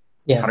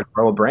 how to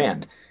grow a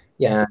brand.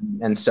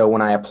 And so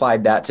when I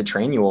applied that to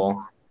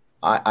Trainual,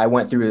 I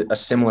went through a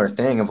similar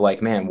thing of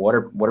like, man, what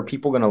are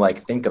people going to like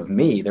think of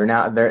me?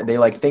 They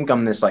like think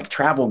I'm this like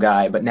travel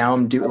guy, but now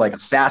I'm doing like a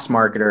SaaS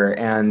marketer.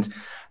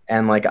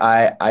 And like,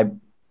 I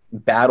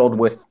battled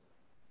with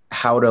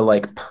how to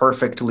like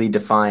perfectly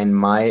define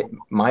my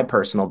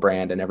personal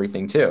brand and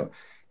everything too.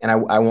 And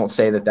I won't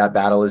say that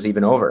battle is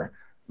even over,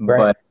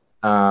 but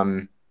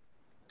I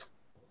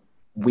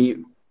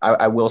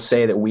will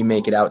say that we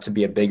make it out to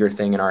be a bigger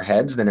thing in our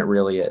heads than it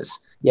really is.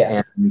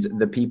 Yeah. And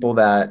the people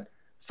that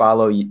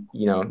follow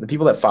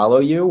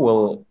you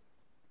will,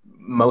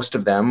 most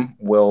of them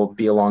will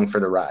be along for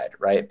the ride,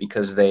 right?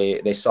 Because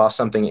they saw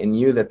something in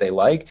you that they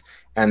liked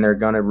and they're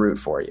going to root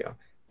for you.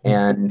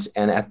 And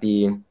at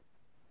the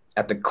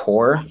at the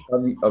core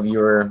of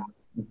your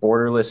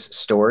borderless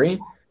story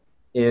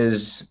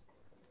is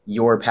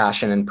your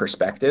passion and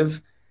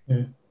perspective.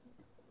 Mm-hmm.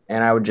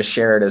 And I would just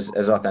share it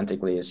as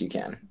authentically as you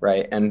can.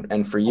 Right.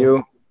 And for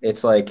you,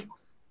 it's like,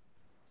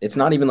 it's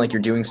not even like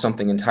you're doing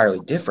something entirely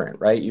different,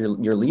 right?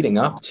 You're leading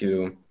up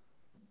to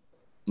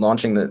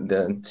launching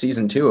the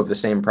season 2 of the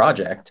same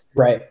project.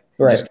 Right.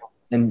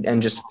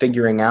 And just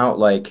figuring out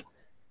like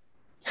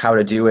how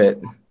to do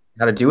it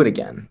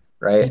again.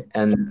 Right.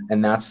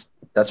 And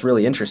that's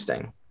really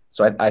interesting.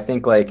 So I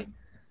think like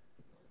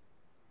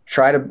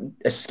try to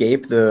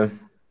escape the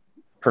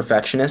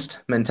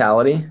perfectionist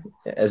mentality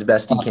as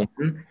best you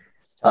can.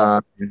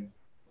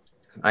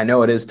 I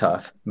know it is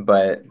tough,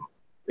 but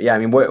yeah, I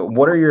mean,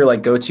 what are your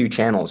like go-to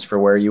channels for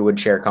where you would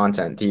share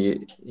content? Do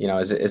you know,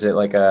 is it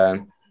like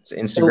is it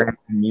Instagram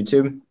and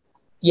YouTube?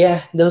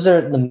 Yeah, those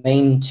are the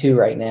main two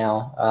right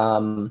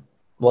now.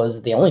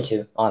 Was the only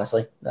two,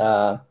 honestly.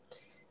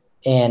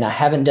 And I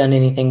haven't done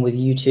anything with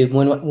YouTube.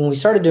 When we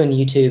started doing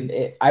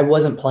YouTube, I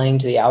wasn't playing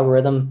to the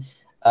algorithm.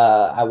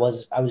 I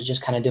was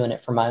just kind of doing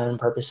it for my own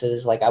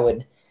purposes. Like I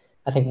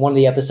think one of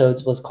the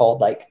episodes was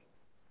called like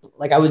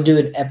I was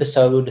doing an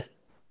episode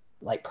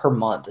like per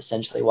month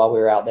essentially while we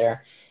were out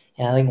there.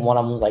 And I think one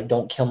of them was like,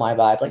 "Don't kill my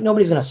vibe." Like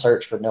nobody's going to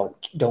search for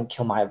don't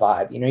kill my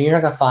vibe. You know, you're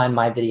not going to find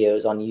my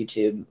videos on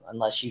YouTube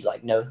unless you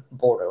like know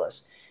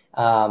Borderless.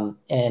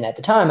 And at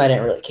the time I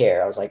didn't really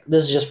care. I was like,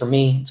 this is just for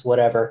me. It's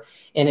whatever.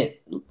 And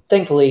it,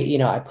 thankfully, you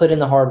know, I put in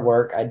the hard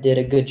work. I did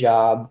a good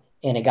job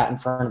and it got in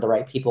front of the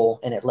right people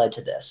and it led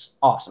to this.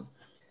 Awesome.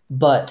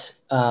 But,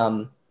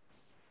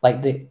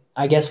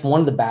 I guess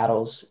one of the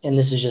battles, and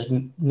this is just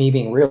me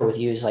being real with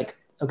you, is like,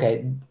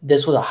 okay,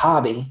 this was a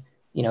hobby,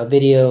 you know,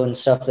 video and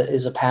stuff that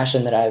is a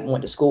passion that I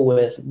went to school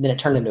with. Then it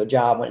turned into a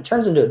job. When it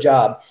turns into a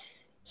job,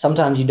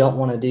 sometimes you don't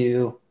want to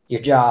do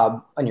your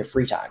job on your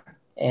free time.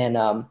 And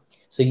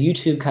so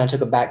YouTube kind of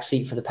took a back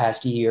seat for the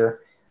past year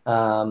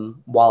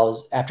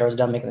after I was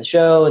done making the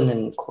show. And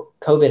then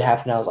COVID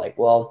happened. I was like,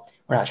 well,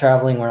 we're not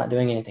traveling. We're not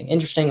doing anything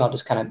interesting. I'll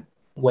just kind of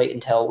wait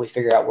until we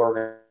figure out where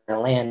we're going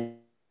to land.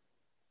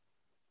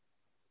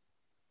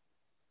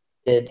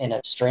 In a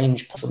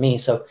strange place for me.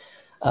 So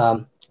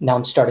now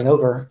I'm starting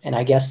over. And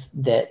I guess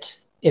that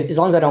as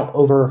long as I don't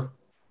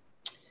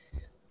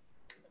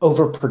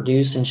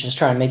overproduce and just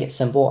try to make it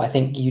simple, I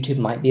think YouTube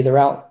might be the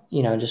route,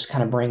 you know, just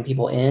kind of bring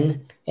people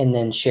in and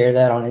then share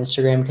that on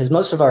Instagram. Because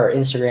most of our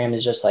Instagram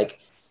is just like,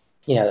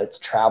 you know, it's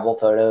travel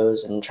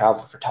photos and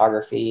travel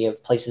photography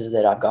of places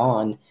that I've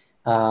gone.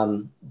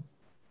 And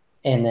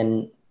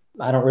then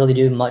I don't really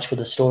do much with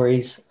the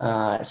stories.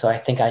 So I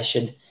think I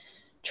should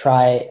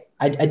try.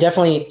 I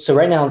definitely, so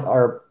right now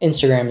our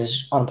Instagram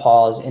is on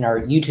pause and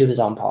our YouTube is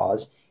on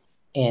pause.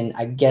 And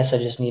I guess I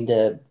just need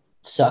to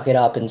suck it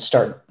up and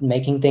start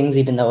making things,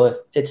 even though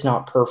it's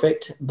not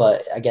perfect,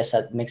 but I guess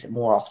that makes it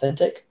more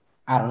authentic.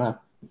 I don't know.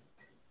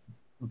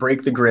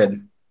 Break the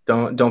grid.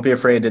 Don't be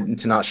afraid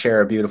to not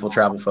share a beautiful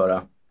travel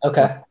photo.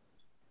 Okay.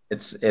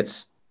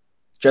 It's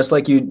just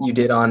like you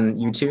did on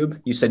YouTube.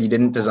 You said you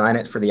didn't design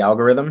it for the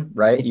algorithm,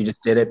 right? You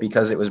just did it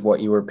because it was what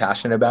you were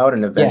passionate about.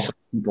 And eventually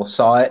people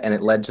saw it and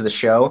it led to the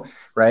show,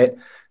 right?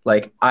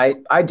 Like I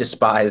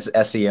despise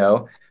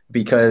SEO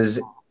because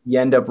you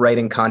end up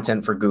writing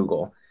content for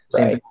Google.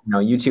 Same thing, you know,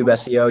 YouTube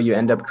SEO, you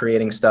end up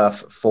creating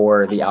stuff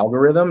for the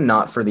algorithm,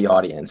 not for the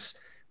audience,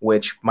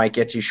 which might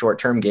get you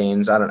short-term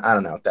gains. I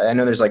don't know. I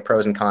know there's like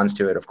pros and cons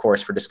to it, of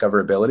course, for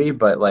discoverability,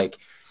 but like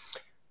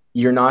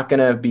you're not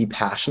going to be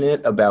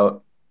passionate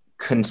about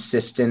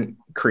consistent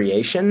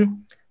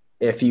creation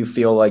if you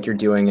feel like you're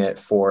doing it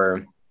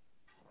for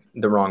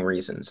the wrong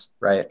reasons,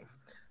 right?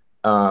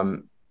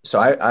 So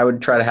I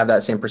would try to have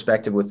that same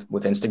perspective with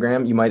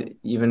Instagram. You might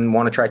even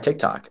want to try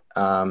TikTok.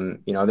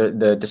 You know,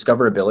 the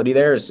discoverability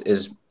there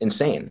is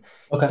insane.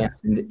 Okay.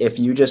 And if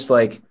you just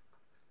like,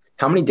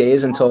 how many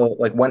days until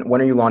like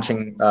when are you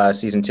launching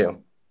season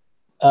 2?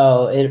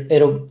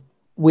 Oh,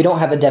 we don't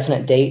have a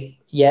definite date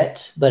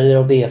yet, but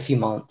it'll be a few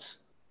months.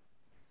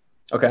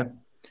 Okay.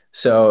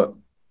 So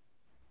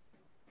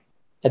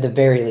at the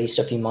very least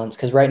a few months,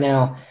 because right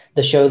now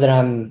the show that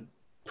I'm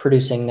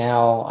producing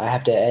now, I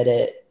have to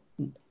edit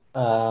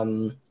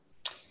by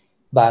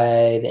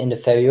the end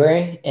of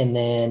February. And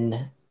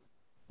then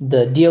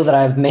the deal that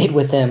I've made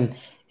with him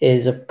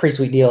is a pretty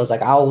sweet deal. It's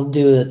like, I'll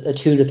do a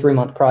 2 to 3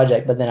 month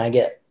project, but then I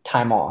get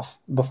time off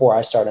before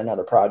I start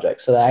another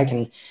project so that I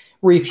can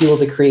refuel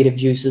the creative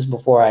juices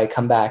before I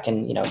come back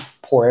and, you know,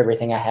 pour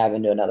everything I have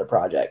into another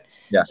project.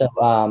 Yeah.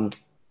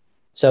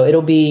 So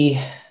it'll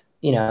be,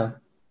 you know,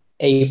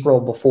 April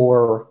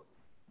before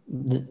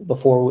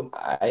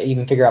I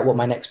even figure out what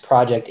my next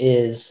project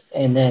is.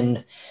 And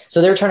then,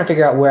 so they're trying to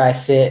figure out where I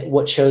fit,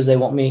 what shows they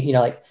want me, you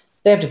know, like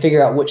they have to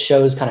figure out which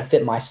shows kind of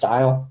fit my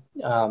style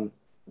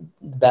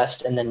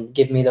best and then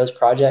give me those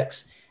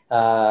projects.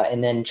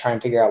 And then try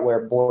and figure out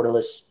where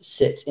Borderless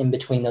sits in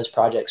between those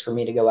projects for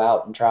me to go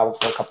out and travel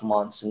for a couple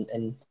months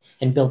and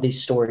build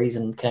these stories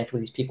and connect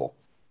with these people.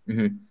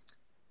 Mm-hmm.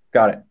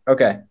 Got it.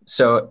 Okay.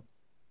 So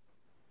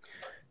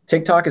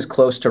TikTok is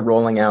close to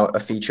rolling out a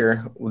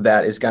feature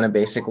that is going to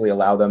basically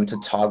allow them to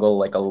toggle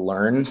like a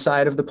learn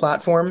side of the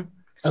platform.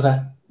 Okay.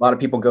 A lot of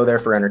people go there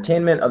for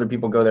entertainment. Other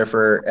people go there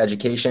for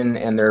education,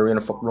 and they're going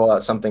to roll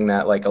out something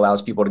that like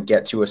allows people to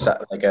get to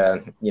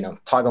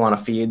toggle on a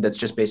feed that's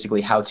just basically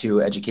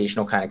how-to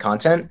educational kind of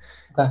content.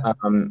 Okay.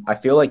 I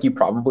feel like you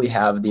probably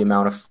have the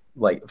amount of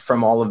like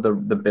from all of the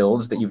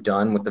builds that you've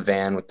done with the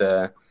van, with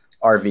the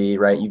RV,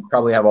 right? You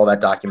probably have all that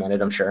documented,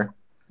 I'm sure.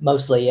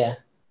 Mostly, yeah.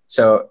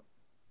 So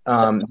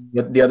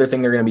the other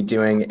thing they're going to be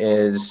doing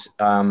is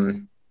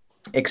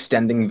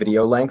extending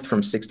video length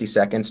from 60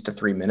 seconds to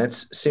 3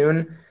 minutes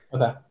soon.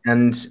 Okay.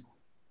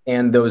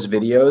 And those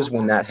videos,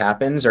 when that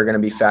happens, are going to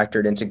be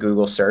factored into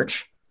Google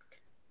search.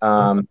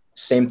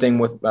 Same thing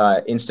with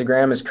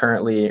Instagram is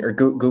currently, or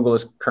Google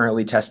is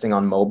currently testing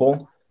on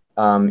mobile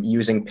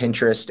using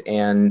Pinterest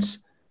and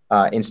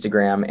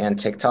Instagram and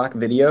TikTok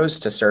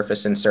videos to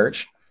surface in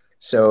search.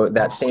 So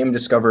that same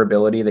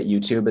discoverability that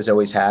YouTube has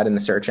always had in the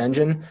search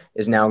engine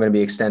is now going to be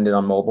extended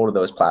on mobile to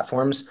those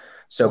platforms.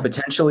 So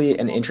potentially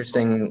an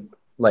interesting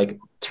like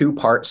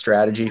 2-part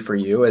strategy for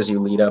you as you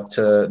lead up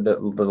to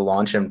the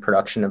launch and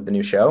production of the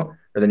new show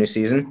or the new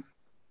season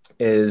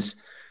is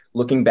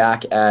looking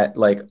back at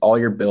like all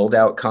your build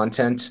out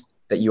content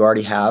that you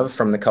already have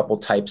from the couple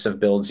types of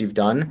builds you've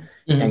done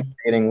and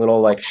creating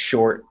little like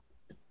short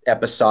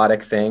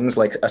episodic things,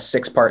 like a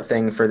 6-part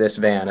thing for this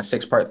van, a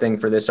 6-part thing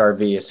for this RV,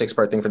 a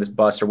 6-part thing for this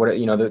bus, or what,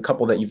 you know, the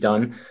couple that you've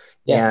done,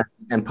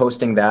 and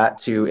posting that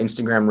to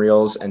Instagram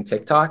Reels and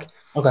TikTok.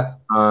 Okay.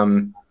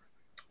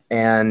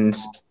 And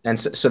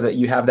so that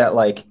you have that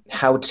like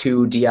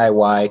how-to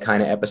DIY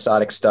kind of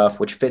episodic stuff,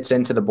 which fits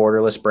into the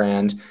Borderless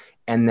brand.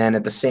 And then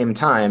at the same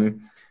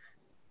time,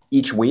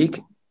 each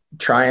week,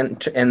 try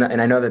and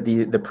I know that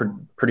the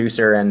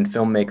producer and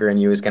filmmaker in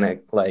you is going to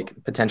like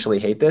potentially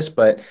hate this,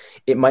 but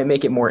it might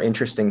make it more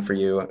interesting for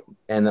you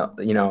and,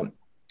 you know,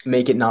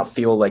 make it not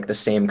feel like the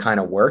same kind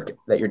of work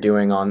that you're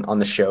doing on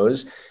the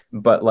shows,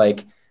 but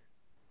like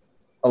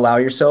allow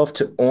yourself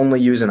to only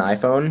use an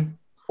iPhone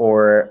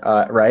or,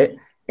 right.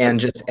 And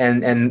just,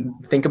 and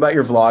think about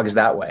your vlogs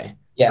that way.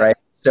 Yeah. Right.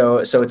 So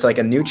it's like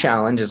a new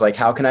challenge is like,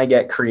 how can I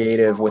get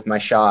creative with my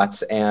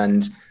shots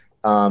and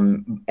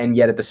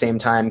yet at the same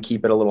time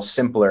keep it a little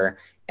simpler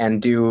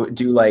and do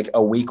like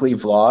a weekly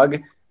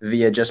vlog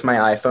via just my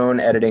iPhone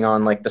editing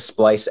on like the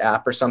Splice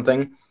app or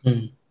something,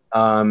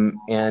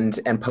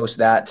 and post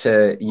that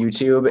to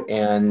YouTube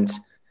and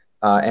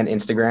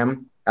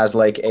Instagram as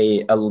like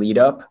a lead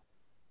up,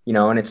 you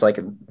know, and it's like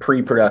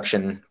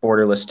pre-production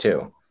Borderless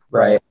 2,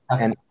 right?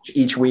 And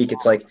each week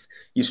it's like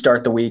you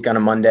start the week on a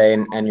Monday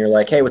and you're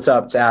like, hey, what's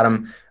up? It's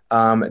Adam.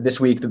 This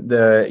week,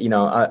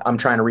 I'm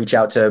trying to reach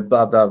out to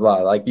blah, blah,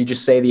 blah. Like you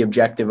just say the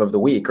objective of the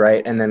week,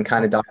 right? And then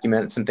kind of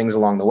document some things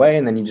along the way.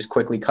 And then you just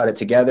quickly cut it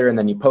together and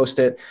then you post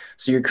it.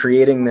 So you're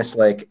creating this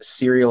like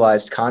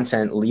serialized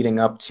content leading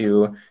up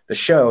to the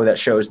show that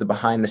shows the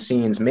behind the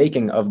scenes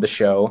making of the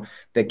show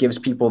that gives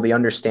people the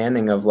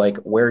understanding of like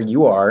where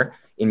you are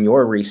in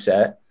your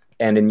reset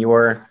and in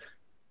your,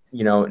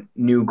 you know,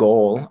 new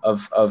goal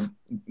of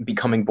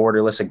becoming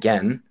borderless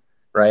again.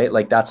 Right.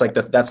 Like that's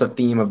the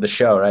theme of the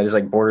show, right? Is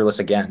like borderless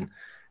again.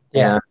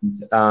 Yeah.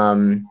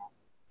 And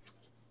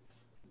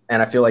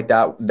I feel like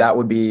that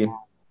would be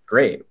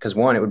great because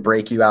one, it would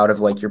break you out of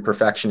like your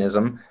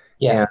perfectionism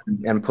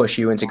and push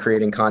you into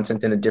creating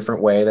content in a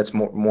different way. That's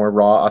more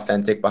raw,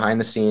 authentic, behind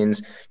the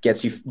scenes,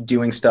 gets you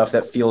doing stuff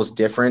that feels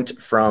different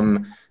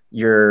from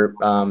your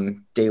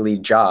daily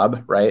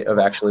job, right? Of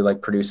actually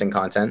like producing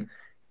content.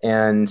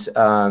 And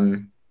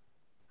then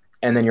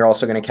you're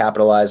also going to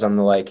capitalize on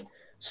the like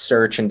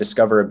search and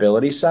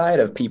discoverability side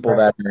of people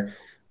that are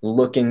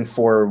looking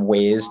for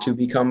ways to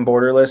become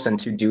borderless and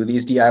to do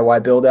these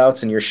DIY build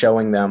outs. And you're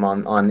showing them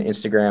on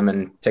Instagram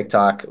and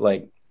TikTok,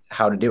 like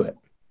how to do it.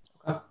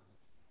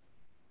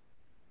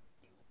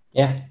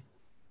 Yeah,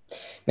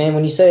 man,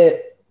 when you say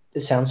it,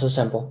 it sounds so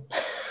simple.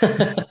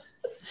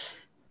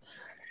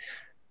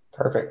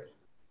 Perfect.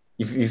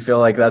 You feel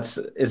like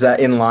is that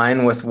in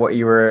line with what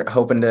you were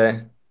hoping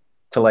to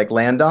like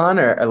land on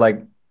or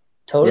like?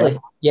 Totally.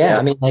 Yeah.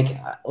 I mean,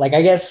 like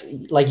I guess,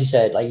 like you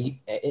said, like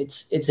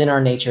it's in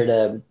our nature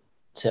to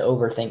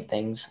overthink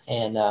things.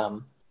 And,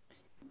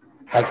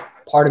 like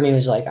part of me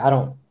was like, I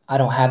don't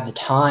have the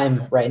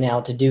time right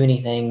now to do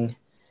anything.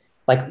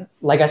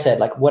 Like I said,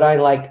 like what I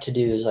like to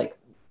do is like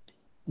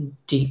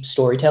deep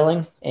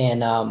storytelling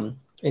and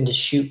to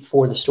shoot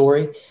for the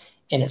story.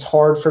 And it's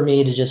hard for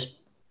me to just,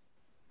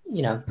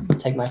 you know,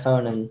 take my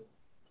phone and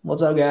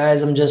what's up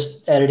guys, I'm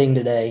just editing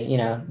today, you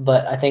know,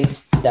 but I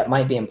think that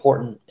might be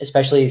important,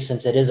 especially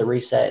since it is a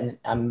reset. And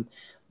I'm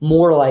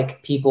more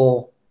like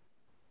people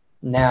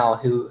now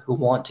who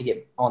want to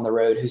get on the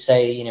road, who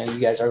say, you know, you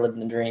guys are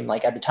living the dream.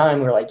 Like at the time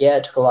we were like, yeah,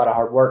 it took a lot of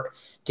hard work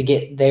to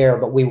get there,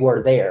 but we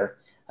were there.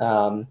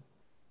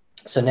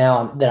 So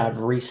now that I've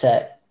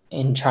reset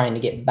and trying to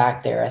get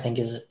back there, I think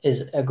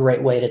is a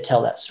great way to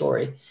tell that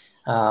story.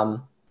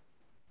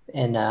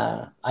 And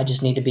I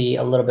just need to be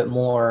a little bit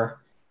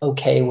more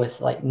okay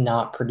with like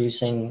not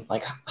producing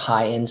like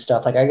high end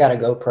stuff. Like I got a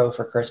GoPro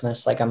for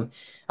Christmas. Like I'm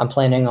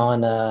planning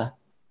on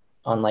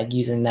like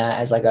using that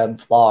as like a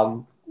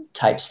vlog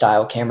type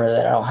style camera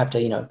that I don't have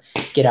to,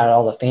 get out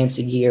all the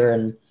fancy gear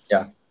and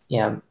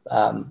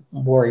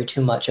worry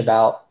too much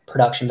about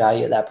production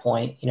value at that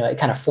point. It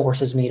kind of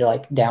forces me to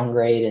like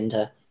downgrade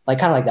into like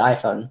kind of like the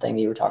iPhone thing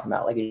that you were talking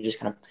about. Like it just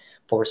kind of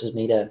forces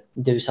me to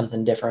do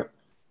something different.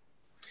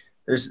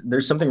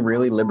 There's something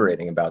really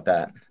liberating about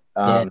that.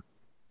 Yeah.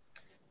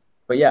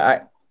 But yeah,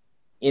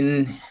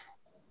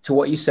 to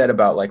what you said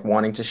about like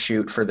wanting to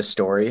shoot for the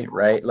story,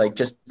 right? Like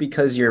just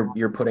because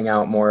you're putting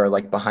out more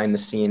like behind the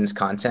scenes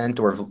content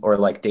or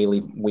like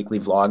daily, weekly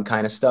vlog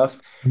kind of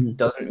stuff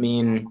doesn't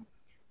mean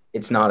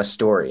it's not a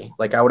story.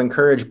 Like I would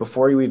encourage,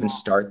 before you even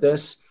start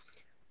this,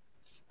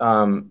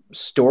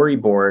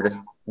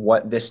 storyboard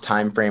what this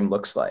time frame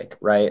looks like,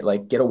 right?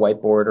 Like get a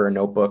whiteboard or a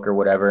notebook or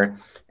whatever,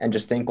 and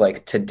just think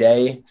like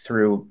today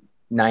through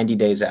 90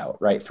 days out,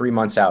 right? 3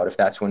 months out, if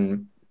that's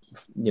when,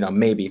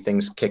 maybe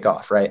things kick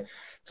off, right?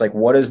 It's like,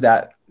 what is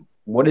that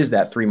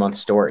 3-month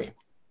story?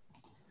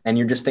 And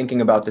you're just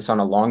thinking about this on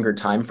a longer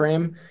time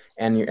frame,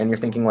 and you're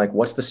thinking like,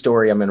 what's the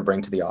story I'm going to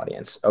bring to the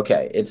audience?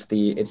 Okay, it's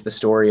the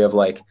story of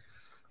like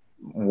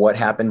what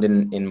happened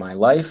in my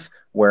life,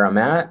 where I'm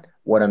at,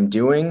 what I'm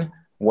doing,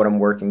 what I'm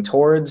working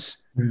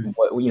towards,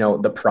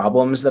 what, the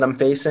problems that I'm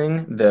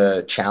facing,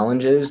 the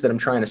challenges that I'm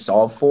trying to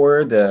solve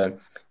for, the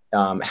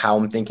how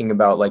I'm thinking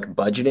about like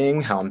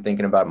budgeting, how I'm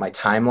thinking about my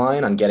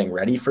timeline on getting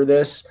ready for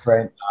this,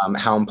 right.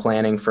 How I'm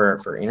planning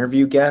for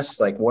interview guests,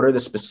 like what are the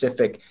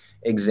specific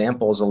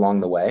examples along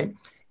the way.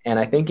 And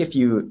I think if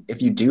you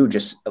do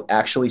just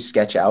actually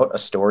sketch out a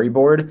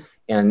storyboard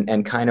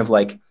and kind of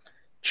like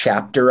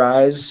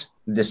chapterize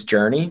this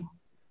journey,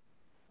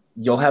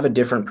 you'll have a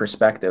different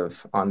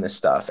perspective on this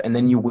stuff. And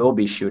then you will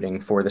be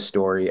shooting for the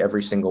story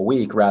every single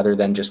week rather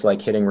than just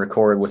like hitting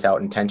record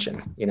without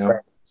intention, Right.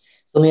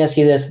 So let me ask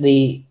you this,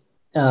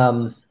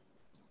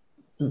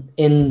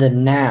 in the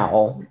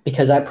now,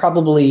 because I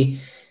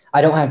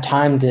don't have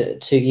time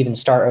to even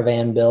start a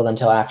van build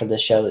until after the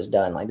show is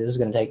done. Like this is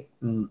going to take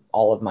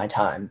all of my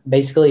time.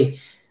 Basically,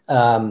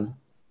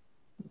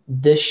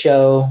 this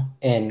show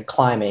and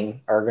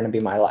climbing are going to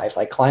be my life.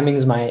 Like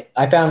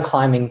I found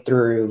climbing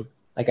through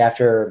like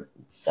after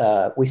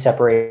we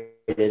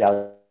separated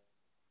out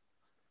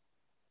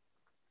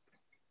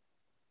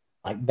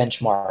like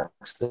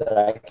benchmarks that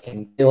I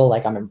can feel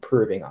like I'm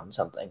improving on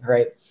something.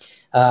 Right.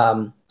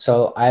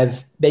 So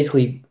I've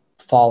basically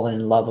fallen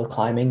in love with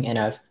climbing, and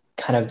I've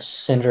kind of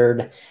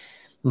centered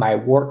my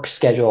work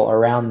schedule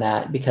around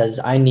that because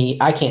I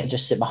can't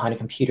just sit behind a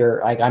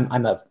computer. Like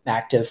I'm an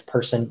active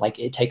person. Like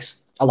it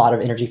takes a lot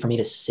of energy for me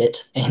to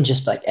sit and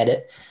just like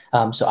edit.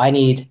 So I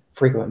need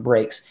frequent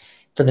breaks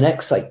for the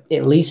next like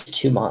at least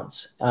 2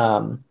 months.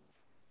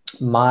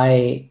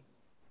 My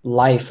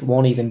life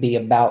won't even be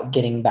about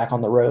getting back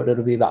on the road.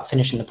 It'll be about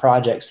finishing the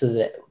project so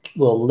that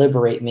will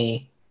liberate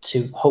me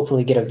to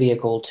hopefully get a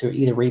vehicle to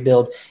either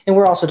rebuild. And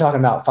we're also talking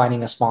about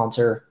finding a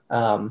sponsor,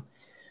 to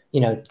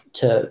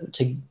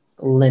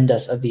lend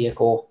us a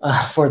vehicle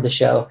for the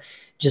show,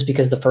 just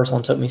because the first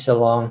one took me so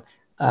long.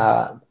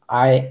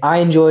 I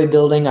enjoy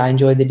building. I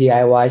enjoy the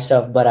DIY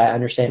stuff, but I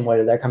understand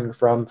where they're coming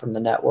from the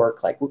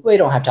network. Like we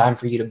don't have time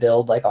for you to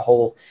build like a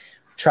whole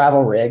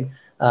travel rig.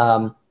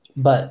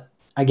 But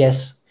I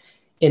guess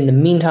in the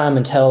meantime,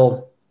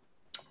 until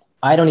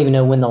I don't even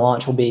know when the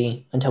launch will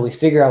be, until we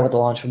figure out what the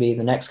launch will be,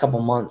 the next couple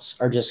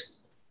months are just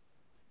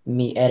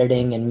me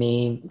editing and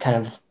me kind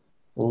of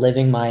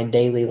living my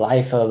daily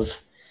life of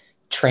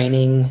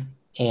training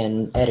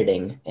and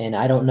editing. And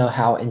I don't know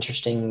how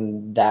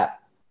interesting that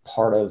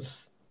part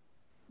of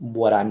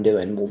what I'm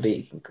doing will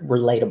be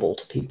relatable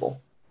to people.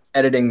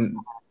 Editing,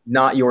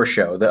 not your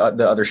show, the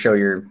other show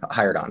you're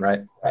hired on,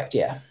 right? Right.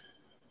 Yeah.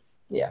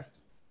 Yeah.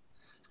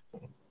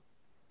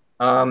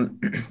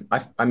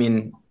 I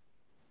mean,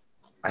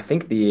 I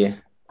think the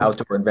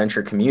outdoor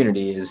adventure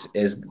community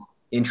is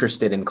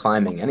interested in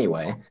climbing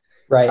anyway.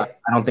 Right.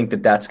 I don't think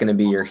that that's going to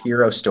be your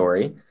hero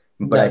story,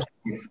 but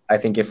no. I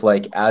think if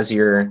like, as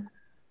you're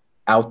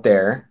out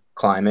there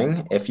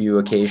climbing, if you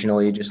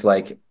occasionally just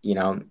like,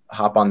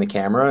 hop on the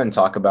camera and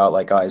talk about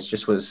like, oh, I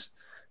just was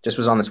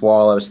on this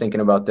wall, I was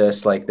thinking about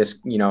this, like this,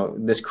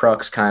 this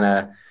crux kind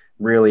of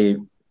really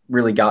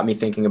got me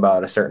thinking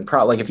about a certain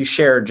like if you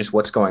share just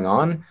what's going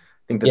on,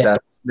 I think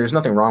that there's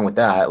nothing wrong with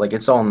that. Like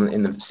it's all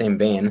in the same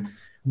vein.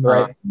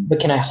 Right. But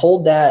can I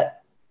hold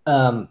that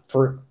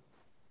for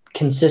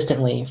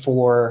consistently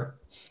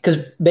because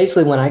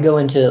basically when I go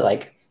into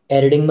like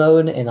editing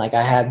mode and like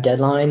I have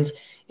deadlines,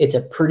 it's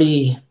I'm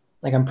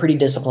pretty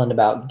disciplined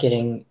about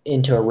getting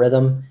into a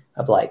rhythm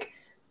of like,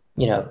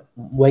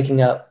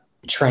 waking up,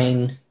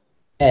 train,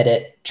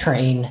 edit,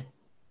 train,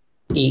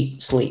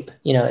 eat, sleep.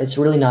 It's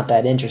really not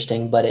that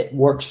interesting, but it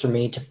works for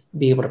me to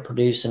be able to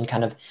produce and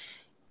kind of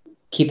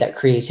keep that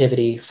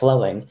creativity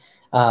flowing.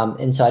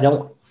 And so I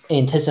don't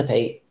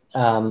anticipate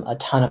a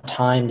ton of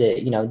time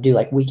to, do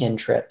like weekend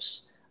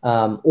trips.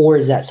 Or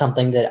is that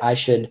something that I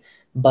should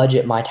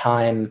budget my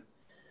time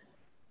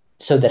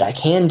so that I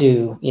can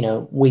do,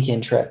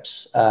 weekend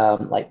trips,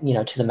 like,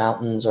 to the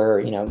mountains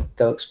or,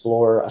 go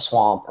explore a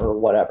swamp or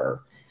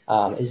whatever.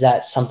 Is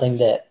that something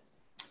that,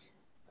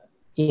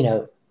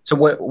 So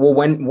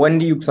when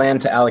do you plan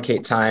to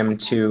allocate time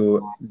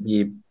to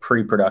the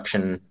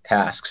pre-production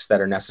tasks that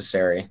are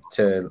necessary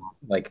to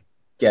like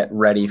get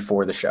ready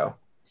for the show?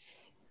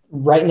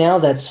 Right now,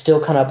 that's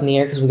still kind of up in the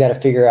air because we got to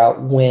figure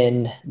out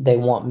when they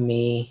want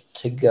me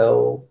to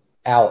go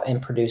out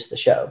and produce the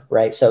show,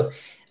 right? So,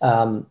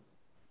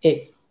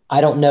 I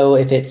don't know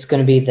if it's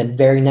going to be the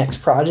very next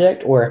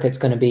project or if it's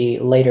going to be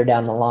later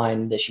down the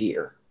line this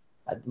year.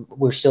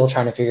 We're still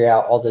trying to figure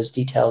out all those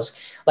details.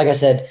 Like I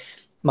said,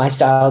 my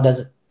style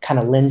does kind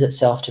of lends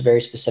itself to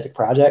very specific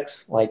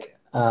projects,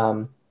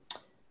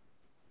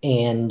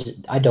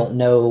 and I don't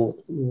know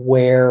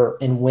where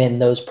and when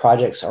those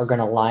projects are going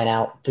to line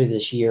out through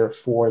this year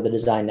for the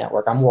Design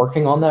Network. I'm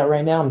working on that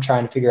right now. I'm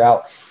trying to figure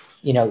out,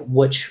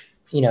 which,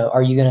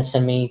 are you going to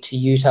send me to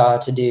Utah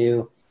to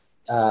do,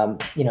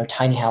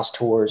 tiny house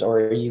tours, or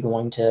are you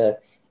going to,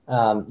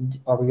 are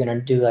we going to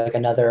do like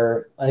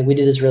another, like we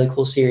did this really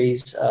cool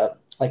series,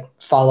 like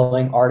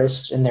following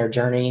artists in their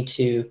journey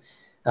to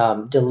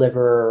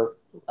deliver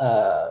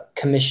a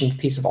commissioned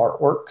piece of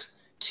artwork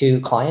to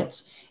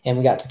clients. And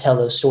we got to tell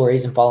those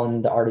stories and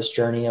following the artist's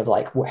journey of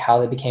like how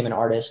they became an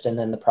artist and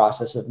then the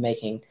process of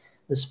making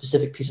the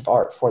specific piece of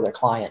art for their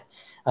client.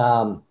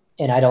 And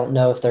I don't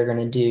know if they're going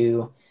to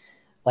do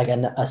like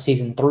a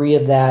season 3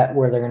 of that,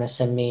 where they're going to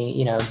send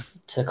me,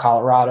 to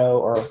Colorado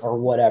or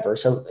whatever.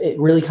 So it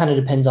really kind of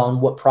depends on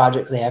what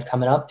projects they have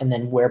coming up and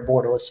then where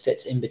Borderless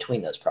fits in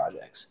between those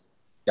projects.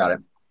 Got it.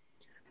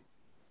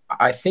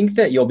 I think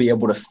that you'll be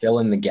able to fill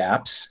in the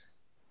gaps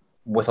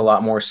with a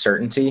lot more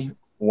certainty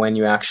when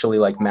you actually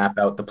like map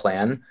out the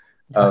plan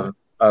of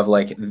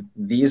like,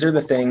 these are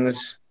the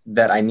things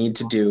that I need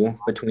to do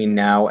between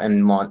now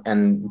and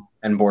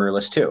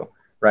Borderless 2,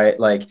 right?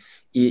 Like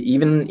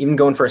even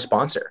going for a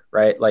sponsor,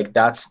 right? Like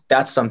that's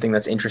something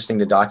that's interesting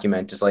to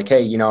document, is like,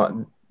 hey,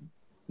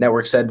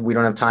 network said we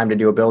don't have time to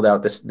do a build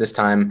out this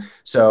time.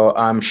 So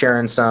I'm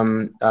sharing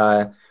some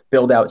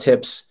build out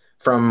tips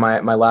from my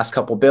last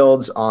couple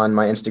builds on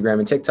my Instagram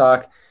and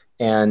TikTok.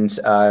 And,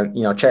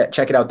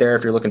 check it out there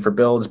if you're looking for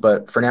builds.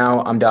 But for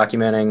now, I'm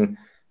documenting,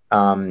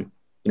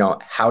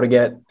 how to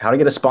get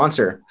a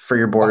sponsor for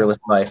your Borderless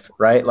life,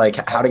 right?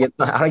 Like how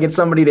to get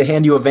somebody to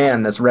hand you a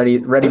van that's ready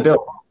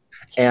built.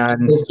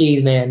 And those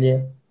keys, man.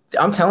 Yeah.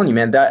 I'm telling you,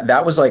 man,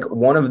 that was like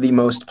one of the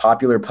most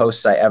popular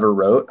posts I ever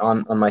wrote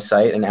on my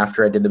site. And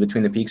after I did the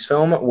Between the Peaks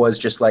film, was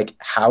just like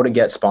how to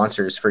get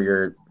sponsors for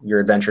your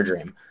adventure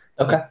dream.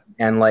 Okay.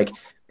 And like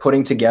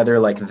putting together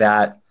like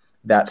that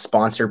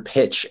sponsor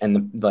pitch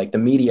and the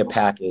media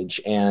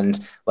package, and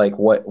like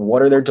what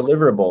are their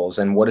deliverables,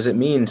 and what does it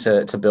mean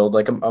to build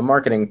like a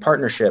marketing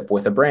partnership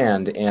with a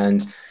brand,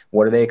 and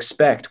what do they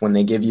expect when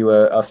they give you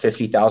a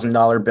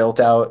 $50,000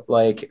 built out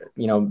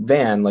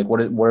van, like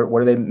what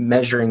are they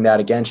measuring that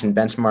against and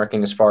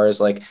benchmarking as far as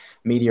like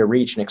media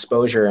reach and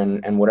exposure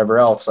and whatever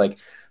else. Like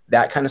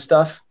that kind of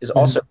stuff is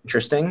also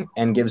interesting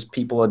and gives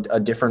people a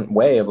different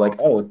way of like,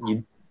 oh,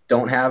 you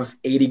don't have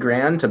 80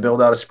 grand to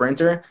build out a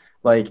Sprinter,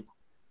 like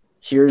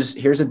here's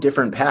a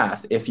different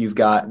path if you've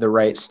got the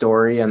right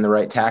story and the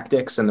right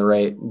tactics and the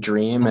right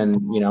dream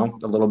and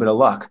a little bit of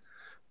luck.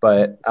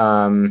 But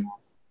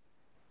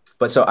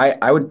so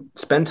I would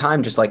spend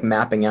time just like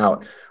mapping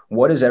out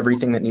what is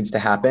everything that needs to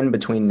happen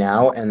between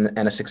now and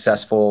a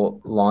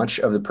successful launch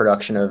of the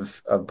production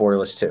of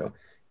Borderless 2.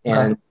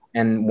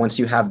 And once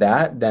you have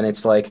that, then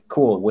it's like,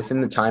 cool, within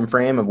the time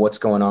frame of what's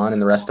going on in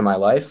the rest of my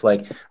life,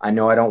 like I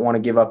know I don't want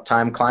to give up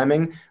time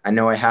climbing. I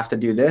know I have to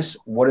do this.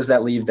 What does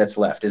that leave that's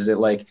left? Is it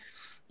like,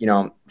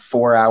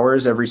 4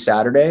 hours every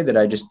Saturday that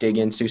I just dig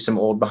into some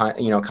old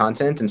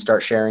content and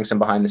start sharing some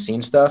behind the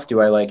scenes stuff?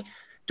 Do I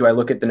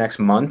look at the next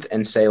month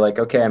and say like,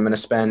 okay, I'm going to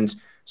spend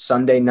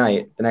Sunday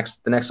night, the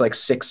next like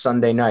 6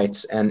 Sunday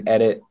nights, and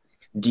edit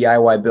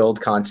DIY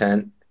build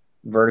content,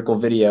 vertical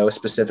video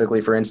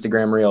specifically for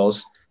Instagram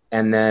Reels.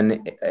 And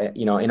then,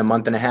 in a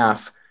month and a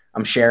half,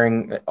 I'm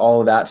sharing all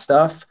of that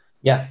stuff.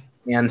 Yeah.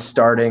 And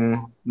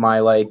starting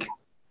my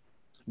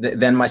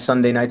then my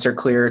Sunday nights are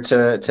clear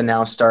to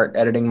now start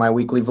editing my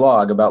weekly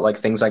vlog about like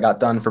things I got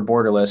done for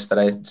Borderless that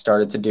I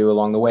started to do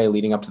along the way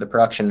leading up to the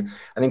production.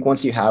 I think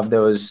once you have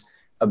those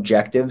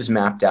objectives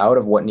mapped out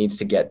of what needs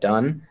to get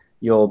done,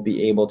 you'll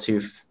be able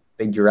to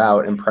figure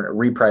out and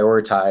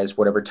reprioritize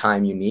whatever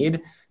time you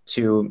need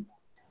to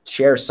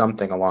share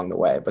something along the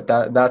way. But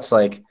that's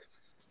like,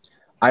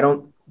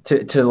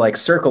 to like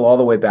circle all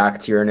the way back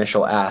to your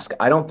initial ask,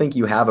 I don't think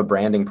you have a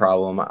branding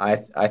problem. I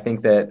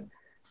think that,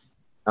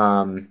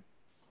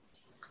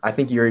 I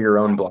think you're your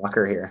own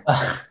blocker here.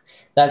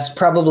 That's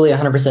probably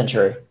 100%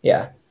 true.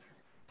 Yeah.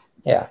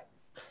 Yeah.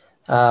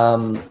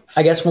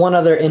 I guess one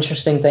other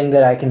interesting thing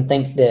that I can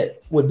think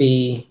that would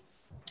be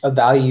of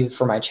value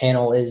for my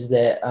channel is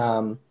that,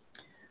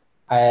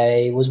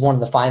 I was one of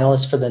the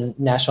finalists for the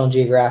National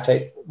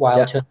Geographic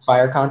Wild to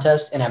Inspire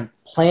contest, and I'm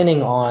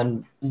planning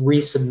on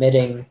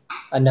resubmitting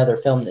another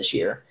film this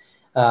year.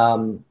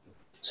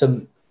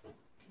 So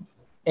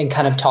and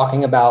kind of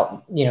talking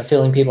about,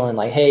 filling people in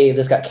like, hey,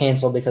 this got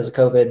canceled because of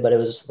COVID, but it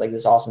was like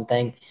this awesome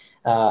thing.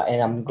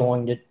 And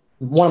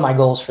one of my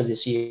goals for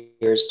this year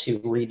is to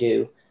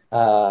redo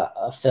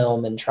a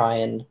film and try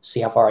and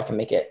see how far I can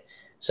make it.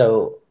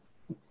 So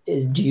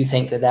do you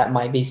think that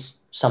might be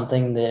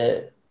something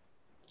that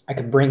I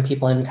could bring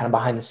people in kind of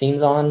behind the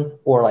scenes on,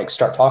 or like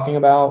start talking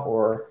about,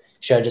 or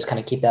should I just kind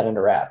of keep that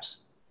under wraps?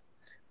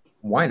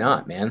 Why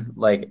not, man?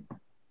 Like,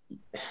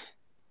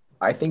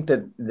 I think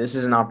that this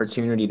is an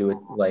opportunity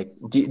to like,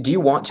 do you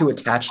want to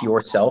attach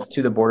yourself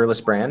to the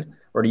Borderless brand,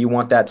 or do you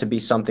want that to be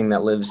something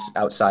that lives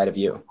outside of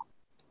you?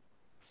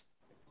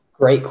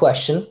 Great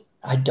question.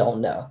 I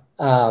don't know.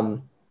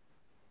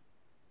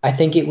 I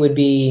think it would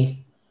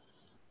be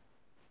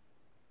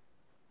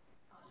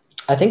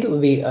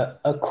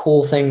a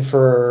cool thing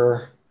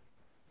for,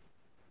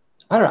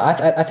 I don't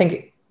know. I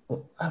think,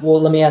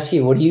 well, let me ask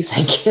you, what do you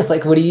think?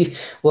 Like,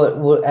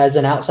 what, as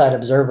an outside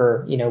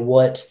observer,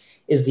 what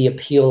is the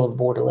appeal of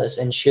Borderless,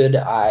 and should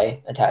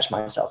I attach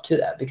myself to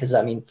that? Because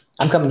I mean,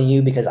 I'm coming to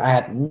you because I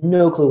have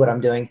no clue what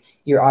I'm doing.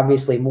 You're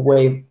obviously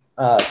way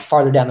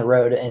farther down the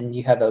road, and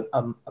you have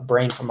a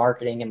brain for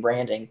marketing and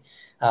branding.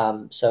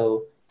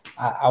 So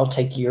I'll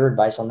take your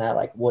advice on that.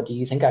 Like, what do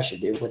you think I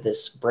should do with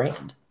this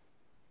brand?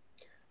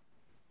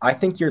 I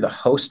think you're the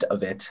host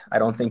of it. I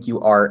don't think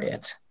you are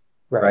it.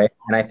 Right.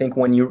 And I think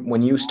when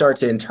you start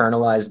to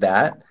internalize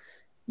that,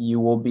 you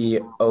will be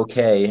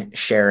okay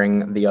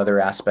sharing the other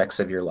aspects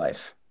of your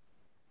life.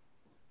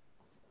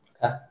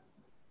 Okay.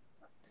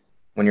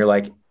 When you're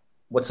like,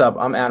 what's up?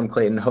 I'm Adam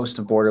Clayton, host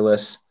of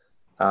Borderless,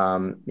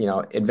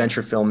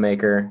 adventure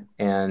filmmaker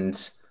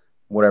and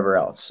whatever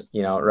else,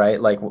 right?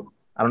 Like,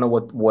 I don't know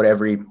what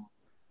every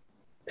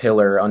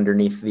pillar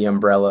underneath the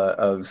umbrella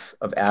of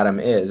Adam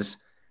is,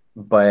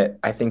 but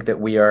I think that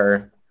we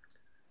are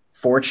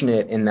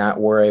fortunate in that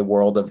we're a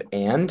world of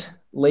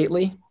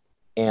lately,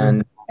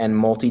 and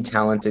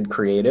multi-talented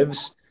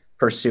creatives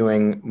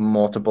pursuing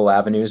multiple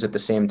avenues at the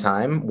same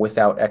time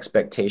without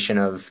expectation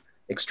of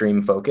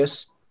extreme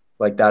focus.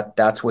 Like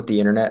that's what the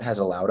internet has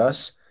allowed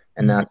us.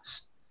 And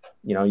that's,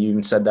 you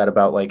even said that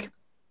about like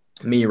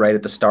me right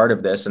at the start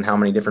of this and how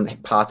many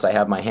different pots I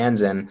have my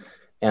hands in.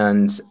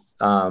 And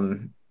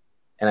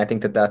I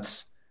think that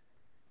that's,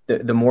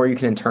 the more you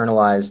can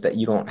internalize that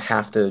you don't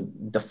have to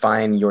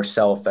define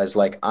yourself as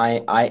like,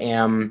 I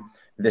am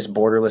this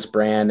Borderless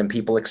brand and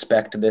people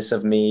expect this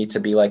of me to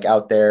be like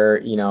out there,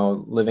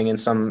 living in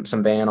some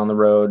van on the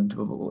road,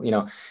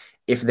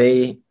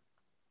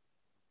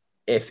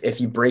 if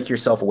you break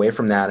yourself away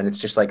from that and it's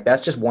just like,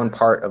 that's just one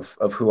part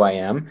of who I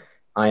am.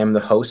 I am the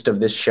host of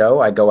this show.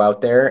 I go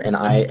out there and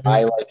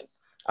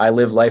I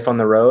live life on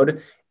the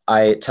road.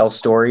 I tell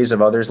stories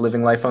of others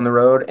living life on the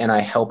road, and I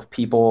help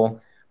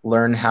people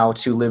learn how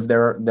to live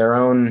their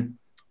own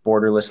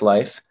borderless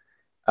life.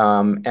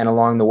 And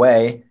along the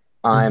way,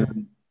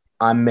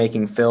 I'm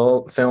making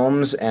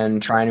films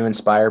and trying to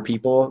inspire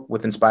people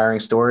with inspiring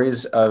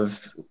stories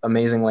of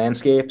amazing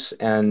landscapes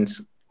and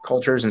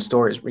cultures and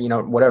stories,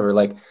 whatever.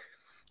 Like,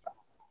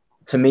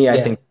 to me,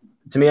 I think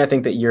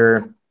that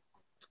you're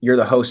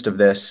the host of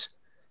this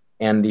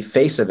and the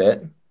face of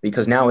it,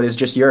 because now it is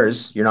just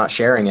yours. You're not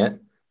sharing it,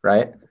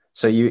 right?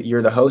 So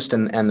you're the host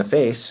and the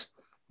face,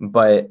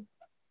 but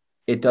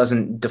it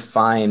doesn't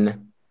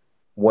define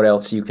what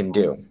else you can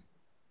do.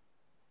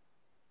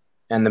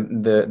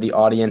 And the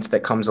audience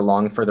that comes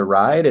along for the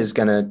ride is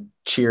going to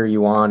cheer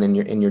you on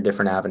in your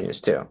different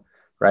avenues too,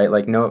 right?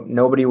 Like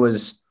nobody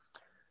was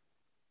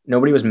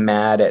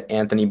mad at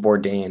Anthony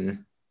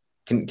Bourdain.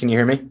 Can you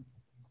hear me?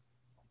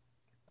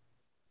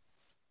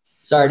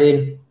 Sorry,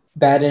 dude.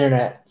 Bad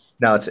internet.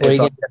 No, it's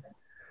all good.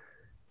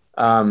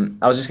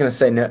 I was just going to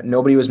say,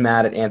 nobody was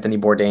mad at Anthony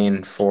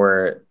Bourdain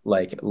for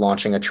like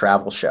launching a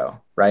travel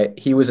show, right?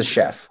 He was a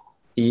chef.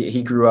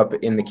 He grew up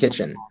in the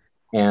kitchen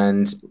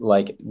and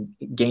like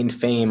gained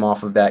fame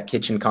off of that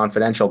Kitchen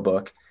Confidential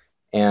book.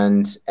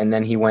 And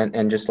then he went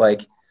and just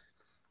like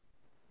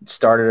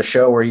started a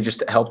show where he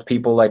just helped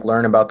people like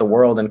learn about the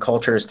world and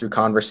cultures through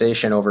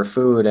conversation over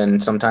food.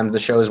 And sometimes the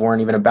shows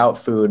weren't even about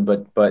food,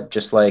 but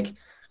just like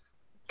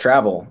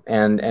travel.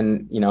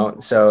 And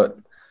so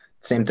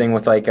same thing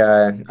with like,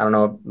 I don't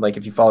know, like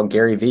if you follow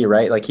Gary Vee,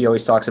 right? Like he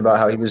always talks about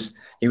how he was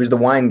the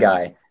wine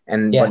guy,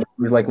 but he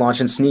was like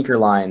launching sneaker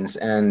lines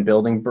and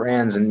building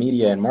brands and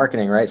media and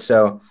marketing. Right.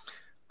 So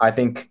I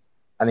think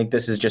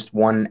this is just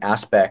one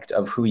aspect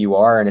of who you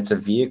are, and it's a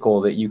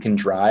vehicle that you can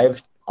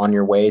drive on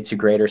your way to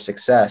greater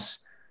success.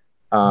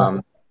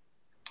 Cool.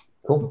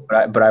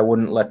 But I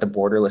wouldn't let the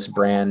Borderless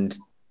brand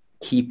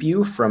keep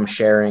you from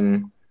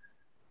sharing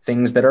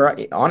things that are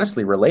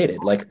honestly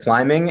related. Like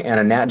climbing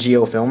and a Nat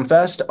Geo Film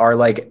Fest are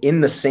like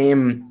in the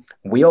same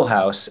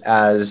wheelhouse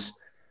as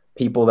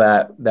people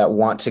that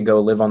want to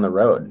go live on the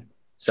road.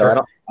 So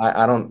sure.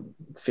 I don't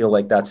feel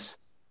like that's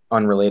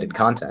unrelated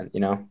content,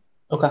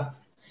 Okay.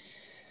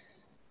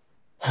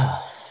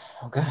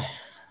 Okay.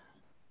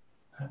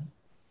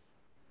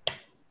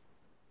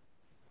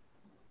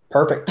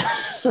 Perfect.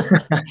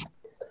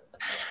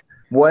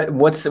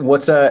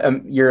 What's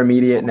your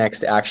immediate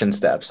next action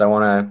steps? I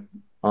want to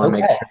I want to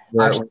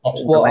make sure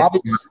well,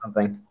 obviously,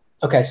 something.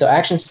 Okay, so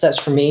action steps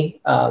for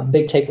me,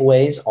 big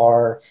takeaways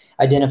are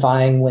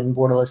identifying when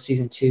Borderless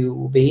Season 2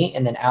 will be,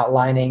 and then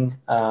outlining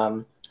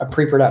a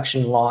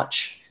pre-production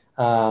launch,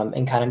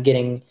 and kind of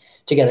getting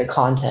together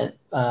content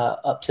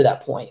up to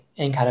that point,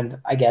 and kind of,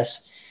 I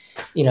guess,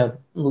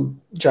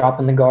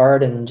 dropping the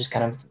guard and just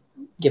kind of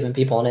giving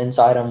people an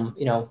insight on,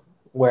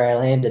 where I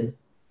landed.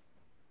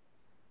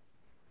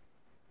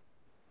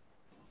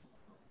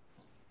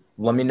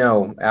 Let me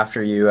know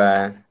after you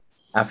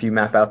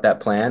map out that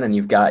plan and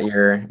you've got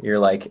your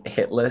like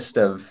hit list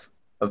of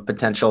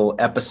potential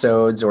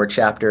episodes or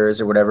chapters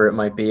or whatever it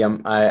might be.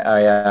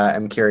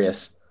 I'm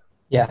curious.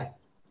 Yeah.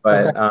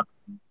 But okay.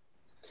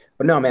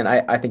 But no, man,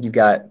 I think you've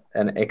got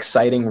an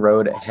exciting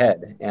road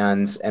ahead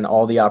and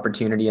all the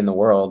opportunity in the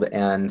world.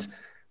 And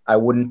I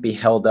wouldn't be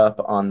held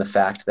up on the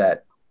fact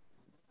that,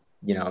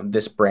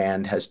 this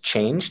brand has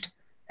changed.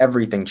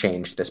 Everything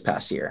changed this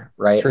past year,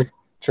 right?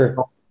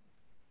 True.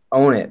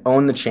 Own it,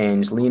 own the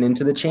change, lean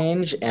into the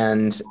change,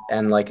 and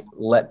like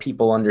let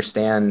people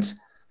understand,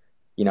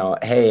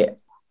 hey,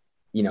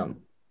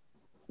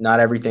 not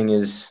everything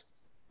is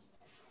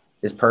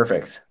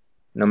perfect,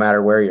 no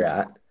matter where you're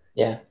at.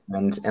 Yeah.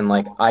 And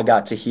like I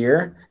got to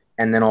here,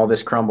 and then all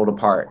this crumbled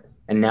apart,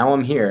 and now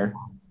I'm here,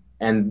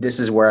 and this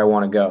is where I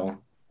want to go,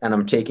 and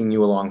I'm taking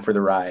you along for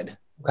the ride.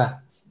 Okay,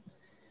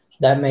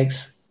 that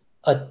makes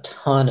a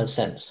ton of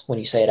sense when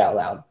you say it out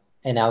loud.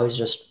 And I was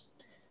just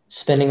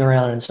spinning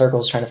around in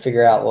circles trying to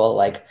figure out, well,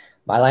 like,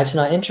 my life's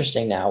not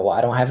interesting now. Well, I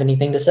don't have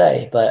anything to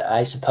say. But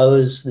I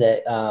suppose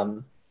that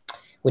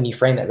when you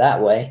frame it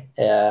that way,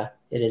 it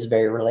is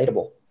very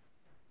relatable.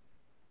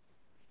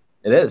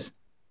 It is.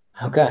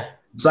 Okay.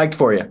 I'm psyched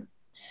for you.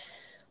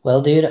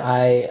 Well, dude,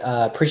 I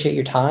appreciate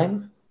your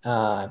time.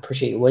 I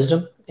appreciate your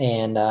wisdom.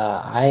 And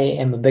I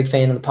am a big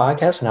fan of the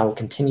podcast, and I will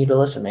continue to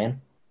listen,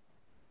 man.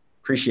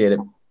 Appreciate it.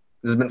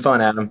 This has been fun,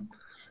 Adam.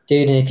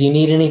 Dude, and if you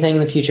need anything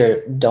in the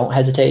future, don't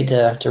hesitate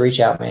to reach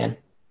out, man.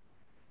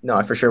 No,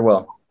 I for sure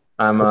will.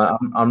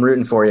 I'm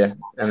rooting for you,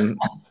 and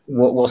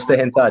we'll stay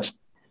in touch.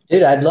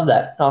 Dude, I'd love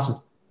that. Awesome.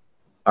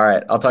 All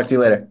right, I'll talk to you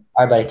later.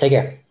 All right, buddy. Take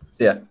care.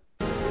 See ya.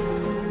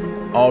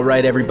 All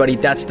right, everybody,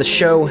 that's the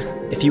show.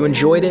 If you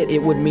enjoyed it,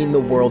 it would mean the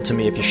world to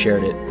me if you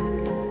shared it.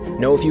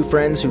 Know a few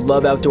friends who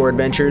love outdoor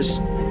adventures,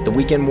 the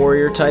weekend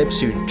warrior types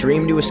who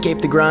dream to escape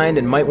the grind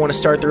and might want to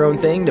start their own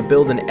thing to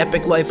build an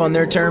epic life on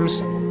their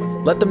terms?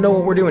 Let them know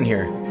what we're doing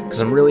here, because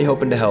I'm really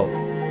hoping to help.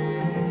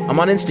 I'm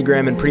on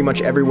Instagram and pretty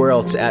much everywhere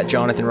else at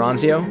Jonathan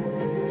Ronzio.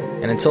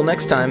 And until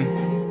next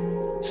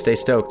time, stay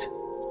stoked.